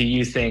them. Do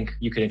you think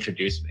you could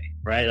introduce me?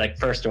 Right? Like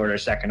first order,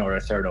 second order,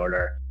 third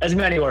order, as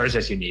many orders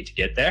as you need to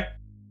get there,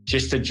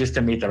 just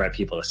to meet the right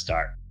people to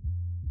start.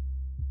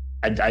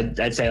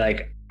 I'd say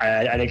like,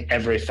 I think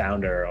every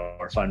founder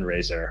or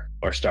fundraiser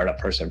or startup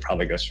person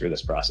probably goes through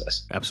this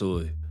process.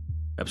 Absolutely.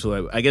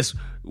 I guess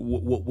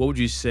what would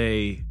you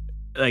say?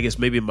 I guess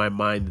maybe in my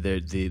mind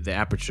the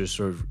aperture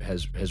sort of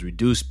has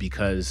reduced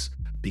because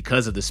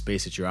of the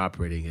space that you're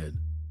operating in,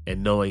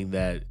 and knowing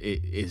that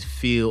it is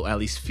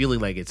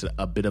feeling like it's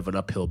a bit of an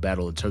uphill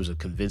battle in terms of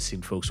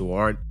convincing folks who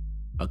aren't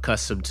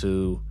accustomed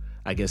to,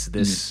 I guess,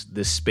 this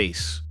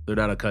space. They're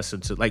not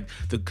accustomed to, like,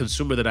 the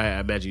consumer that I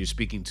imagine you're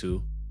speaking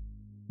to.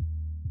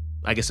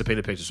 I guess to paint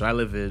a picture. So I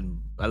live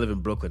in I live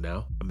in Brooklyn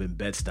now. I'm in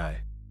Bed-Stuy,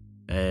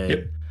 and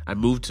Yep. I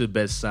moved to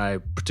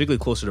Bed-Stuy, particularly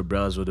closer to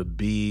Brownsville, to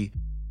be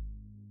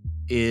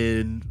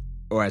in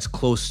or as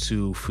close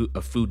to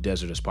a food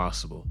desert as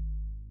possible.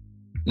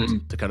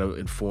 To kind of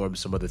inform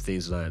some other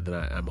things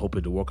that I'm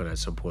hoping to work on at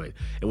some point.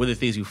 And one of the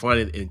things you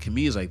find in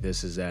communities like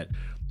this is that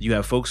you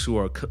have folks who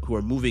are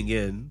moving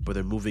in, but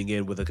they're moving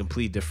in with a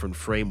completely different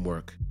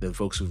framework than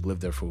folks who've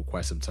lived there for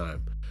quite some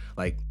time.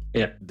 Like,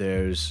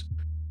 there's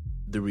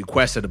the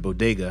requests at a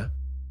bodega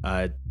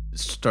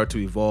start to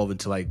evolve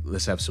into like,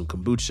 let's have some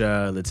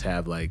kombucha, let's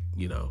have like,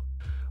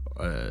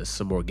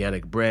 some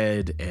organic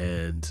bread,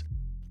 and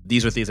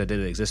these are things that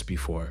didn't exist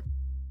before.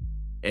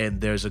 And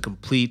there's a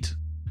complete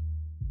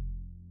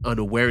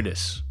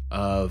unawareness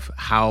of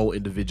how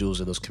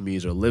individuals in those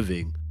communities are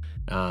living,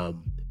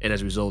 and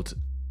as a result,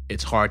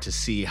 it's hard to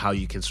see how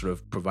you can sort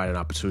of provide an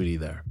opportunity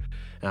there.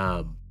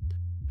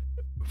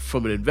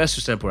 From an investor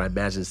standpoint, I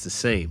imagine it's the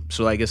same.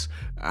 So I guess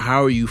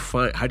how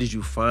did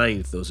you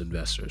find those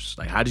investors?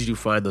 Like, how did you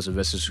find those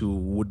investors who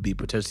would be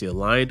potentially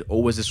aligned,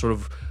 or was it sort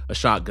of a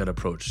shotgun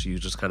approach? You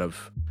just kind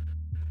of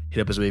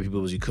hit up as many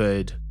people as you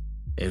could,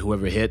 and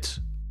whoever hit,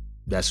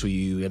 that's who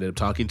you ended up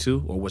talking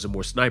to, or was it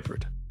more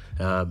snipered?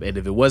 And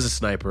if it was a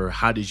sniper,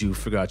 how did you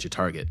figure out your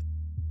target?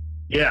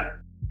 Yeah.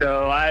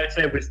 So I'd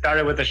say we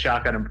started with a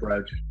shotgun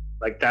approach.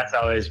 Like, that's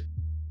always,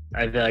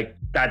 I feel like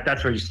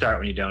that's where you start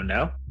when you don't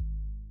know.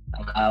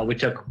 We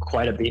took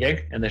quite a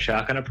beating in the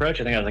shotgun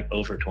approach. I think I was like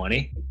 0 for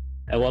 20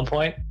 at one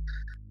point.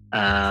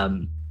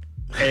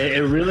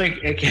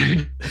 It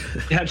came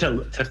down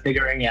to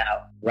figuring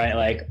out, right?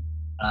 Like,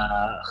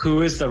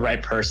 who is the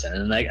right person?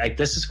 And like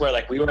this is where,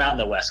 like, we were out on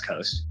the West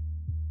Coast.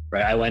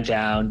 Right, I went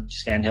down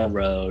Sand Hill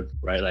Road,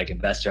 right, like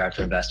investor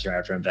after investor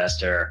after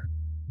investor,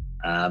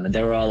 and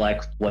they were all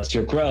like, "What's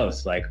your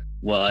growth? Like,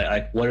 well,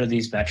 like, what are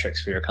these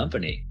metrics for your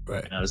company?"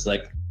 Right. And I was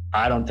like,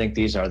 "I don't think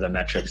these are the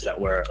metrics that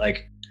we're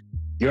like.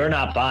 You're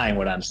not buying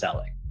what I'm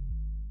selling,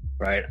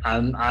 right?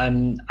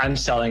 I'm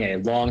selling a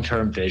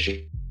long-term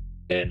vision,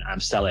 and I'm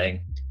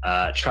selling,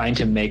 trying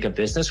to make a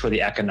business where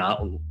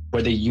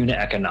the unit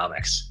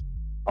economics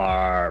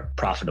are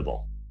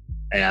profitable."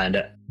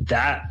 And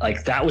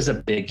that was a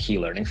big key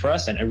learning for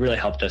us, and it really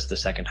helped us the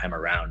second time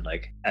around,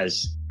 like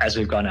as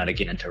we've gone out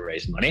again to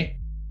raise money,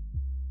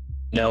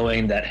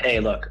 knowing that, hey,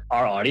 look,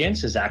 our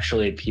audience is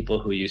actually people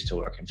who used to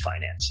work in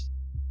finance,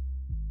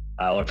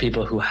 or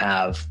people who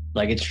have,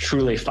 like, it's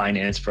truly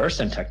finance first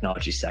and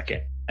technology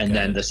second, and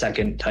then the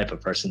second type of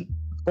person,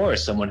 of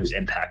course, someone who's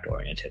impact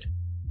oriented.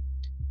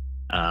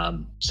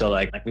 So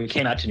like we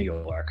came out to New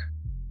York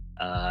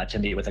to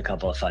meet with a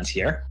couple of funds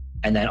here,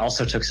 and then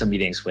also took some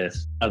meetings with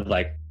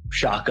like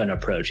shotgun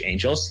approach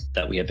angels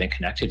that we have been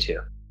connected to.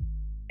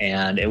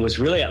 And it was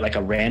really like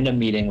a random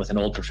meeting with an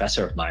old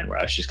professor of mine where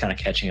I was just kind of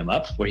catching him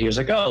up, where he was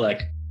like, "Oh,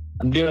 like,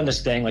 I'm doing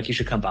this thing, like, you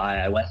should come by."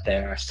 I went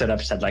there, stood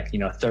up, said like,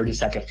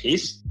 30-second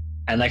piece.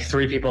 And like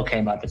 3 people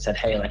came up and said,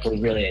 "Hey, like,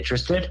 we're really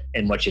interested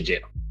in what you do."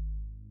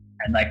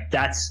 And like,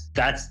 that's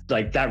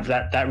like,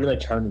 that really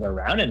turned it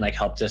around and like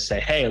helped us say,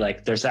 hey,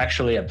 like, there's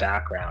actually a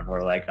background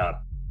or like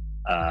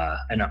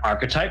an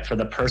archetype for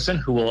the person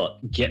who will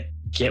get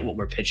what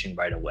we're pitching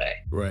right away.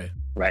 Right.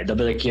 They'll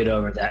be like, get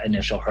over that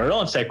initial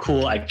hurdle and say,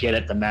 cool, I get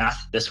it. The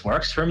math, this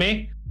works for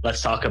me.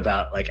 Let's talk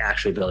about like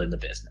actually building the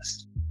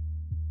business.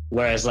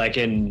 Whereas like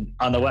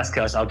on the West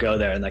Coast, I'll go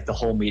there and like the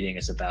whole meeting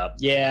is about,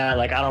 yeah,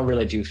 like, I don't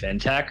really do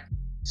fintech,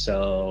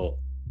 so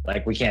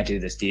like we can't do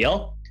this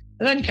deal.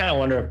 And then you kind of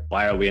wonder,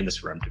 why are we in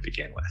this room to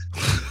begin with?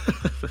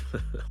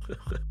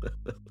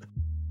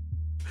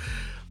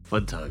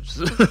 Fun times.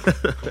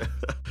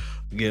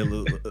 Get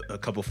a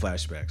couple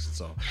flashbacks.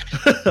 That's all.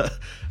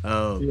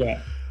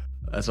 Yeah.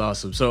 That's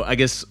awesome. So I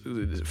guess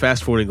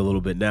fast forwarding a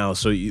little bit now.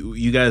 So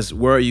you guys,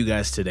 where are you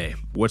guys today?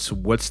 What's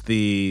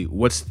the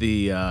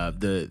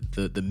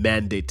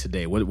mandate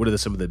today? What are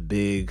some of the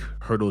big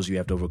hurdles you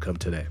have to overcome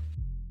today?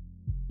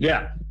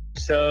 Yeah.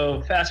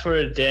 So fast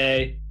forward a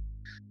day,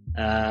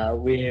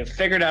 we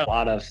figured out a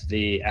lot of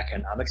the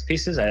economics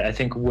pieces. I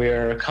think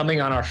we're coming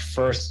on our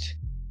first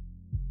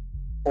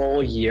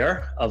full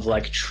year of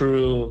like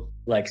true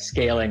like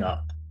scaling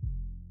up.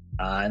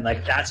 And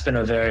like that's been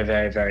a very,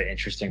 very, very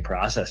interesting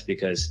process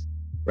because,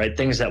 right,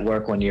 things that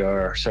work when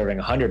you're serving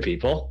 100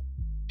 people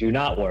do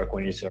not work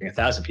when you're serving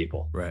 1,000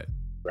 people. Right.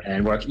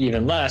 And work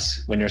even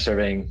less when you're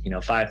serving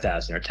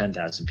 5,000 or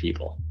 10,000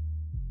 people.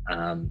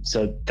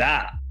 So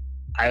that,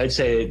 I would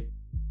say,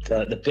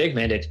 the big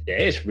mandate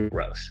today is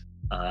growth,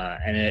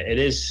 and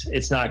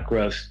it's not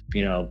growth,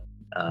 grow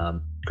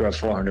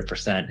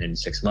 400% in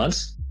 6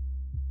 months.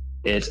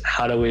 It's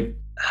how do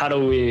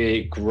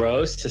we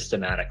grow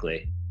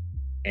systematically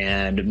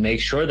and make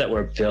sure that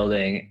we're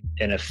building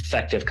an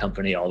effective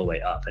company all the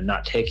way up and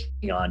not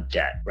taking on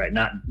debt, right?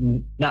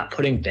 Not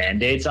putting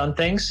Band-Aids on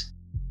things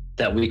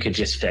that we could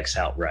just fix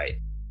outright,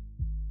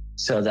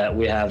 so that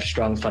we have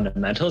strong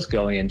fundamentals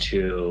going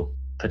into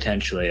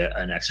potentially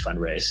a next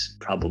fundraise,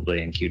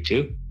 probably in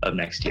Q2 of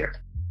next year.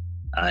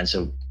 And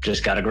so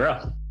just got to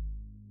grow.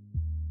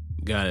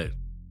 Got it.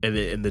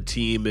 And the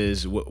team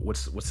is,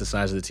 what's the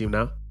size of the team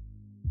now?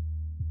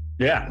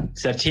 Yeah,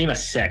 it's a team of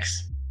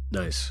 6.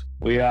 Nice.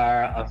 We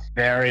are a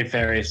very,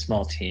 very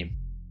small team.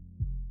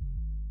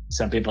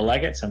 Some people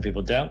like it, some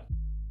people don't.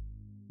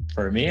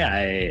 For me,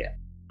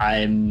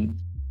 I'm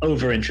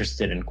over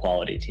interested in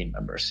quality team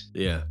members.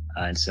 Yeah.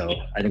 And so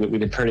I think we've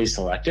been pretty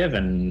selective,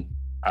 and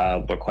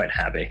we're quite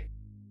happy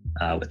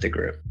with the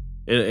group.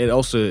 It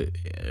also,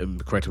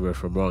 correct me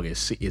if I'm wrong,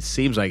 it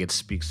seems like it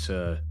speaks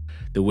to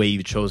the way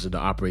you've chosen to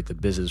operate the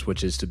business,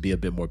 which is to be a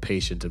bit more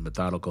patient and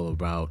methodical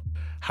about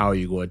how are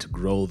you going to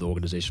grow the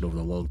organization over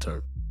the long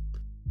term.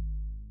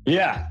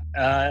 Yeah,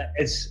 I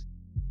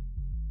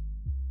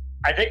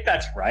think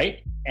that's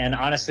right. And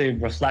honestly,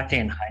 reflecting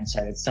in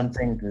hindsight, it's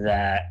something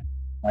that,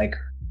 like,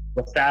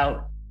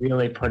 without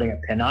really putting a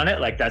pin on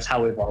it, like, that's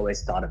how we've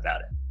always thought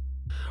about it.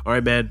 All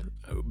right, man.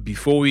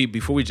 Before we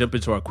jump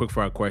into our quick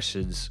fire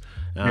questions,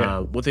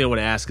 one thing I want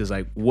to ask is,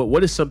 like,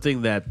 what is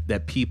something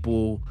that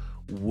people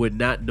would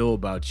not know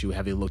about you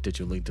having looked at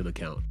your LinkedIn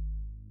account?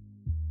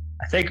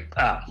 I think,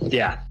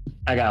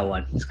 I got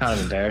one. It's kind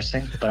of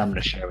embarrassing, but I'm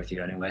going to share it with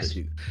you anyways.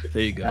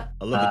 There you go.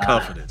 I love the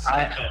confidence.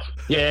 I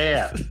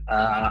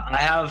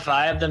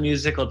have the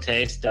musical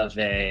taste of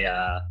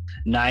a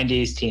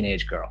 90s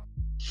teenage girl.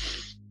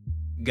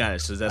 Got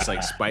it. So that's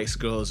like Spice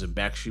Girls and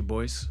Backstreet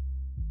Boys?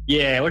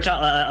 Yeah, we're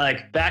talking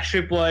like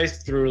Backstreet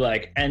Boys through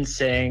like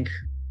NSYNC,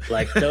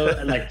 like those,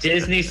 and like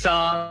Disney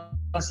songs.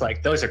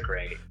 Like, those are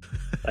great.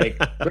 Like,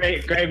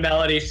 great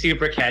melody,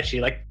 super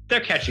catchy. Like, they're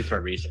catchy for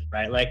a reason,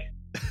 right? Like,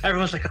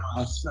 everyone's like,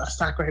 oh, that's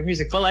not great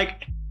music, but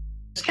like,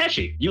 it's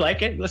catchy. You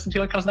like it? You listen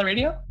to it, comes on the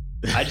radio.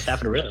 I just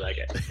happen to really like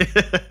it.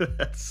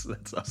 That's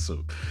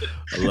awesome.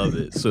 I love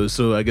it.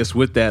 So I guess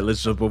with that,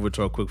 let's jump over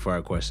to our quick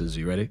fire questions.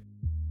 You ready?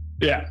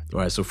 Yeah.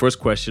 All right. So first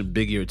question: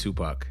 Biggie or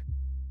Tupac?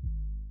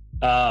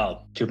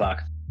 Oh,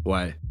 Tupac.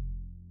 Why?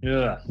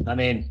 Yeah. I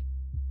mean,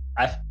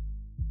 I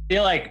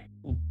feel like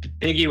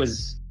Biggie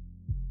was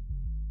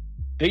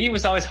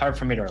always hard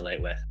for me to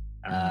relate with,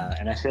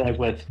 and I feel like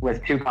with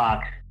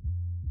Tupac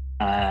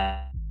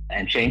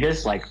and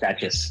Changes, like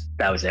that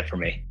was it for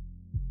me.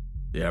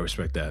 Yeah, I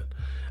respect that.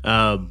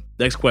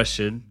 Next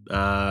question: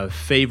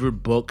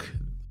 favorite book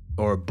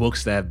or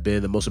books that have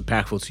been the most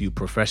impactful to you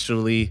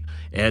professionally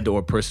and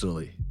or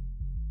personally?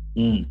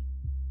 One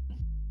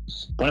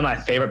of my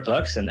favorite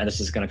books, and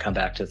this is going to come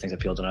back to the things that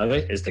people don't know,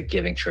 is The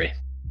Giving Tree.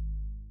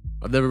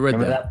 I've never read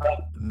that book?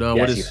 No, yes,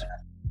 what is?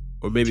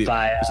 Or maybe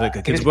it's like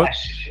a kid's book.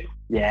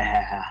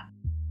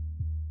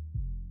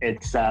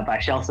 It's by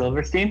Shel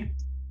Silverstein.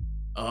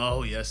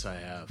 Oh yes, I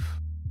have.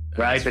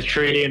 Right, the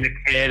tree and the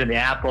kid and the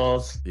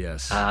apples.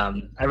 Yes. I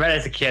read it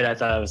as a kid. I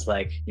thought it was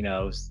like, it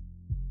was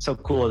so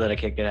cool that a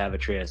kid could have a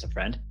tree as a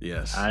friend.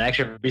 Yes. And I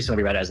actually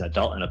recently read it as an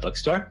adult in a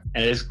bookstore,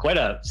 and it is quite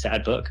a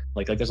sad book.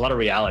 Like there's a lot of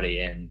reality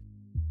in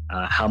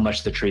how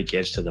much the tree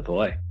gives to the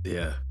boy.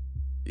 Yeah.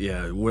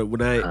 Yeah.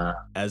 When I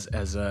as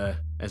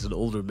an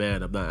older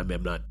man,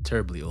 I'm not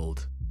terribly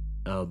old,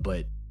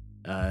 but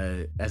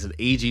as an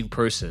aging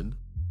person,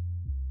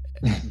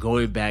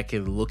 going back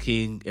and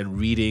looking and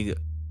reading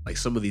like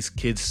some of these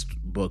kids'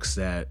 books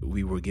that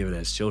we were given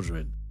as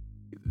children,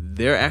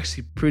 they're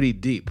actually pretty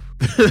deep.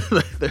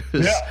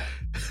 Yeah.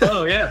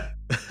 Oh yeah.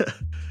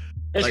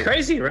 It's like,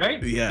 crazy,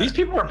 right? Yeah. These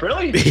people are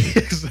brilliant.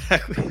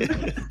 Exactly.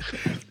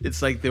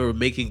 It's like they were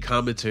making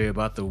commentary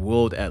about the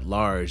world at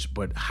large,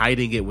 but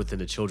hiding it within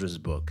a children's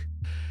book.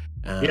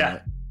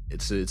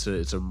 It's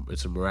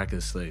a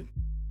miraculous thing.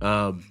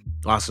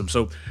 Awesome.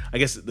 So I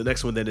guess the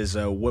next one then is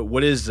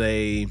what is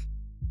a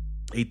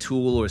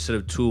tool or a set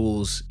of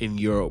tools in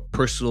your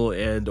personal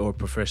and or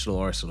professional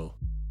arsenal?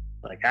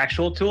 Like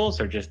actual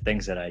tools or just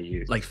things that I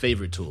use? Like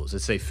favorite tools.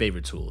 Let's say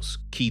favorite tools,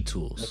 key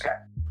tools. Okay.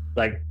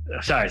 Like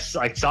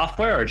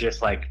software or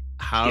just like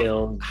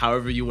skills?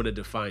 However you want to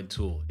define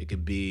tool. It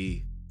could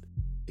be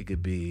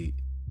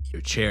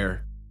your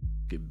chair.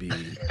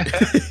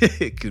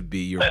 It could be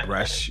your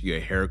brush, your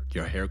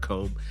hair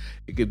comb.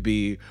 It could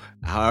be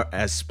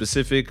as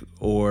specific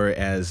or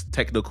as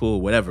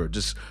technical, whatever.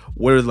 Just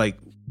what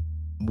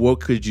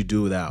could you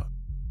do without?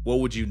 What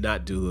would you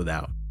not do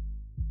without?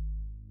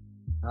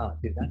 Oh,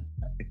 dude, that's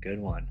a good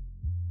one.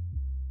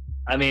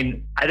 I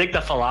mean, I think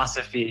the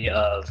philosophy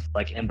of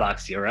like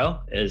Inbox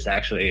Zero is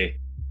actually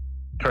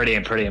pretty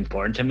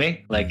important to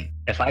me. Like,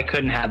 if I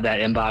couldn't have that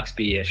inbox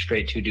be a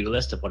straight to-do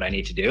list of what I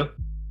need to do,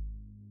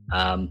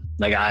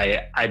 like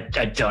I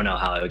don't know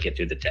how I would get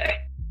through the day.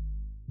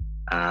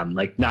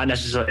 Like, not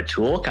necessarily a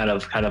tool, kind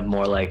of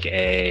more like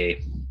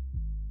like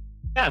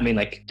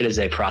it is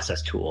a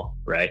process tool,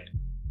 right?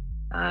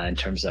 In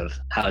terms of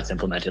how it's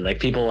implemented. Like,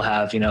 people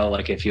have,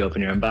 like if you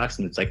open your inbox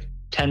and it's like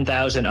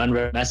 10,000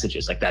 unread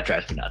messages, like that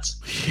drives me nuts.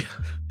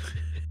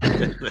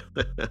 I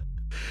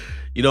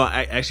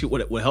actually,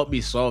 what helped me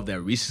solve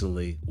that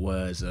recently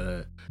was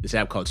this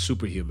app called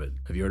Superhuman.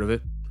 Have you heard of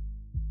it?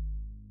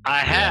 I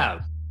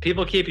have.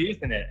 People keep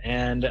using it,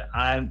 and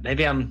I'm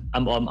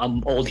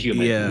old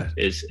human. Yeah,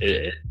 is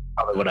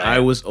probably what I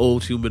was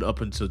old human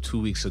up until 2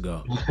 weeks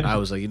ago. I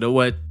was like, you know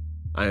what?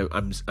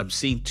 I'm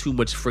seeing too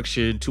much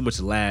friction, too much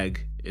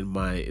lag in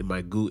my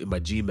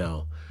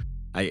Gmail,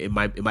 It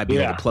might be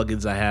all the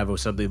plugins I have or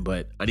something,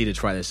 but I need to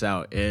try this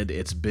out. And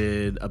it's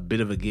been a bit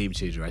of a game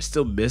changer. I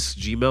still miss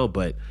Gmail,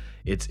 but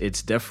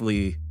it's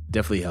definitely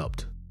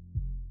helped.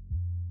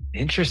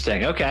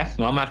 Interesting. Okay.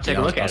 Well, I'm gonna have to take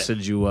a look at it.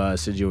 I'll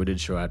send you an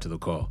intro after the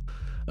call.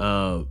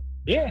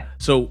 Yeah.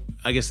 So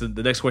I guess the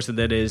next question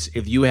then is,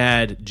 if you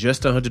had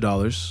just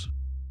 $100,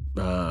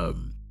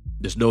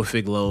 there's no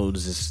fig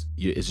loans, it's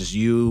just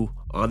you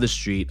on the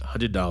street,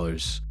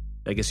 $100.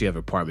 I guess you have an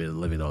apartment and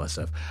living, all that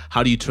stuff.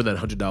 How do you turn that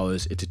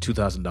 $100 into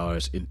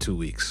 $2,000 in 2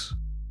 weeks?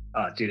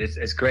 Oh, dude,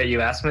 it's great you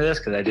asked me this,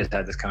 because I just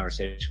had this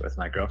conversation with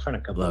my girlfriend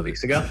a couple of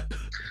weeks ago.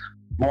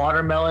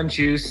 Watermelon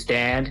juice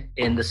stand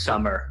in the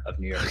summer of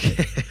New York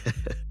City.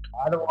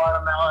 Buy the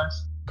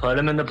watermelons, put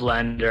them in the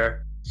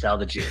blender, sell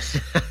the juice.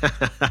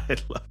 I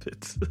love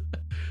it.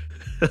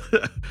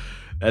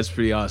 That's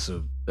pretty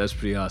awesome.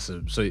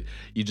 So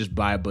you just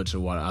buy a bunch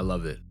of water. I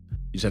love it.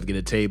 You just have to get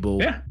a table.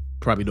 Yeah.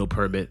 Probably no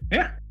permit.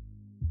 Yeah.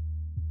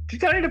 You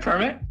don't need a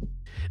permit.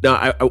 No,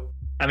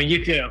 I mean,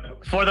 you do.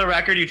 For the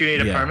record, you do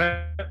need a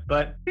permit,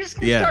 but you just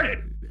get started.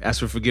 Ask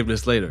for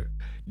forgiveness later.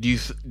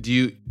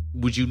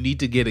 Would you need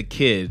to get a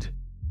kid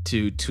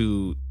to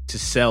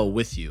sell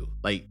with you?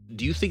 Like,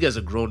 do you think as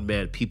a grown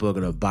man, people are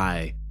gonna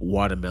buy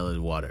watermelon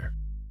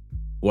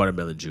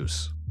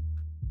juice?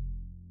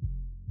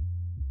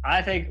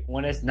 I think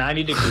when it's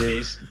 90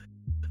 degrees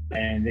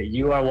and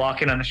you are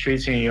walking on the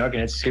streets of New York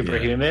and it's super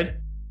humid,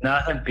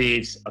 nothing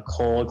beats a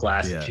cold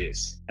glass of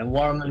juice. And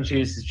watermelon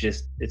juice is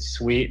just, it's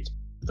sweet,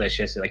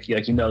 delicious. Like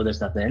there's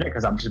nothing in it,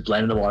 because I'm just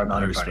blending the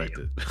watermelon in front of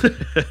you.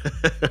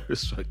 I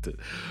respect it.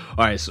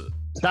 All right, so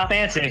it's not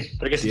fancy,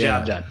 but it gets the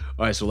job done.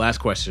 All right, so last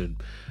question.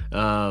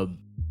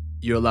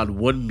 You're allowed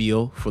one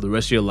meal for the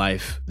rest of your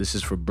life. This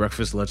is for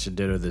breakfast, lunch, and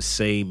dinner, the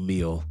same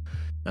meal.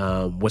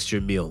 What's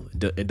your meal?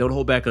 And don't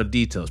hold back on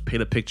details.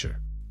 Paint a picture.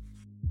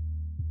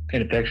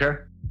 Paint a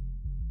picture?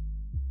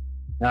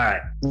 All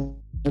right.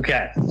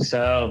 Okay.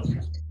 So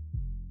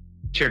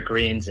put your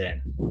greens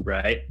in,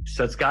 right?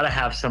 So it's got to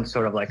have some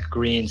sort of like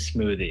green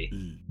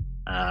smoothie.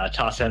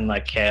 Toss in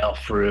like kale,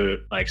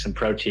 fruit, like some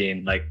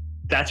protein. Like,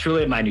 that's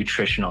really my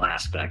nutritional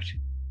aspect.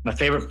 My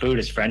favorite food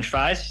is French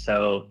fries.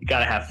 So you got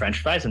to have French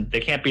fries, and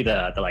they can't be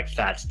the like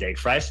fat steak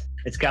fries.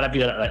 It's got to be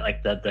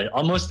the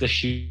almost the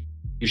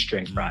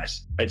shoestring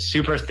fries. It's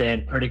super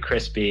thin, pretty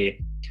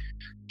crispy,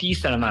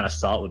 decent amount of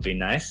salt would be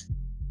nice.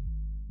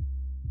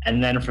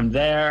 And then from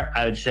there,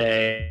 I would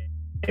say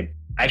I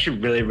actually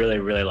really, really,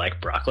 really like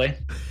broccoli.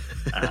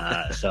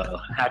 So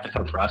I have to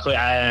put broccoli.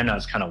 I don't know,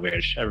 it's kind of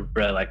weird. I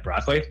really like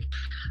broccoli.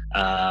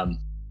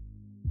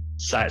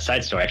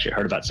 Side story, I actually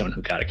heard about someone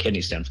who got a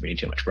kidney stone from eating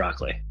too much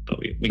broccoli, but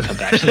we can come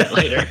back to that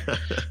later.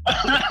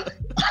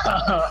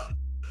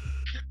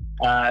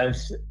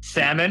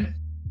 Salmon.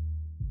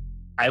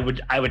 I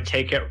would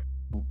take it.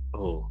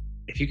 Oh,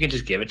 if you can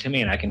just give it to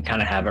me and I can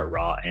kind of have it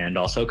raw and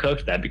also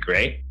cooked, that'd be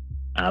great.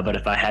 But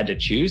if I had to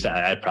choose,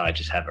 I'd probably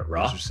just have it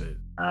raw.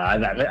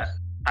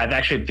 I've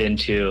actually been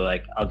to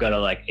I'll go to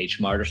like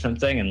H Mart or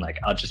something, and like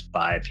I'll just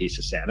buy a piece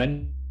of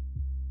salmon,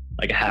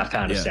 like a half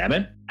pound of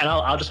salmon, and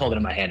I'll just hold it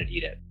in my hand and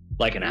eat it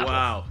like an apple.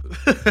 Wow.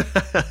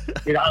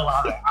 Dude, I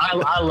love it.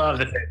 I love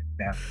the taste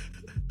of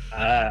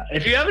salmon.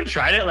 If you haven't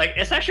tried it, like,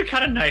 it's actually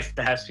kind of nice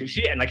to have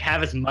sushi and like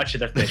have as much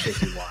of the fish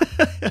as you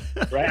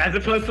want, right? As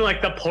opposed to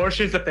like the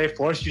portions that they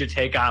force you to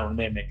take on when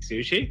they make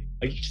sushi.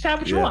 Like, you just have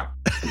what you want.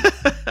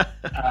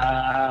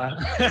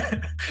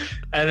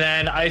 And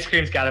then ice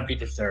cream's got to be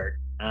dessert.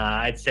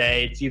 I'd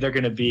say it's either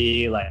going to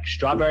be like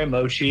strawberry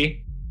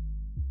mochi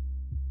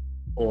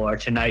or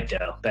Tonight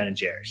Dough, Ben &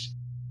 Jerry's.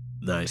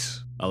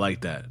 Nice. I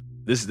like that.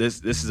 This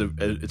is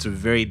it's a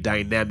very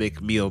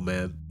dynamic meal,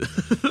 man.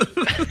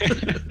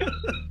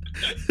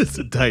 It's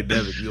a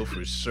dynamic meal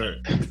for sure.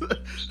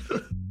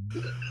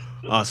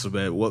 Awesome,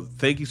 man. Well,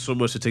 thank you so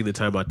much for taking the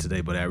time out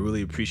today, buddy. I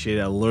really appreciate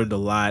it. I learned a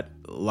lot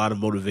of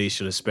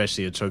motivation,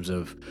 especially in terms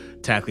of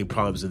tackling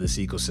problems in this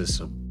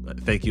ecosystem.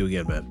 Thank you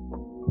again, man.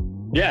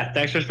 Yeah,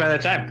 thanks for spending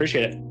the time.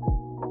 Appreciate it.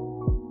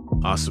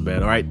 Awesome,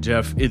 man. All right,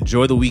 Jeff,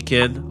 enjoy the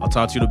weekend. I'll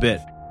talk to you in a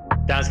bit.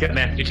 Sounds good,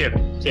 man. You too.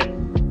 See ya.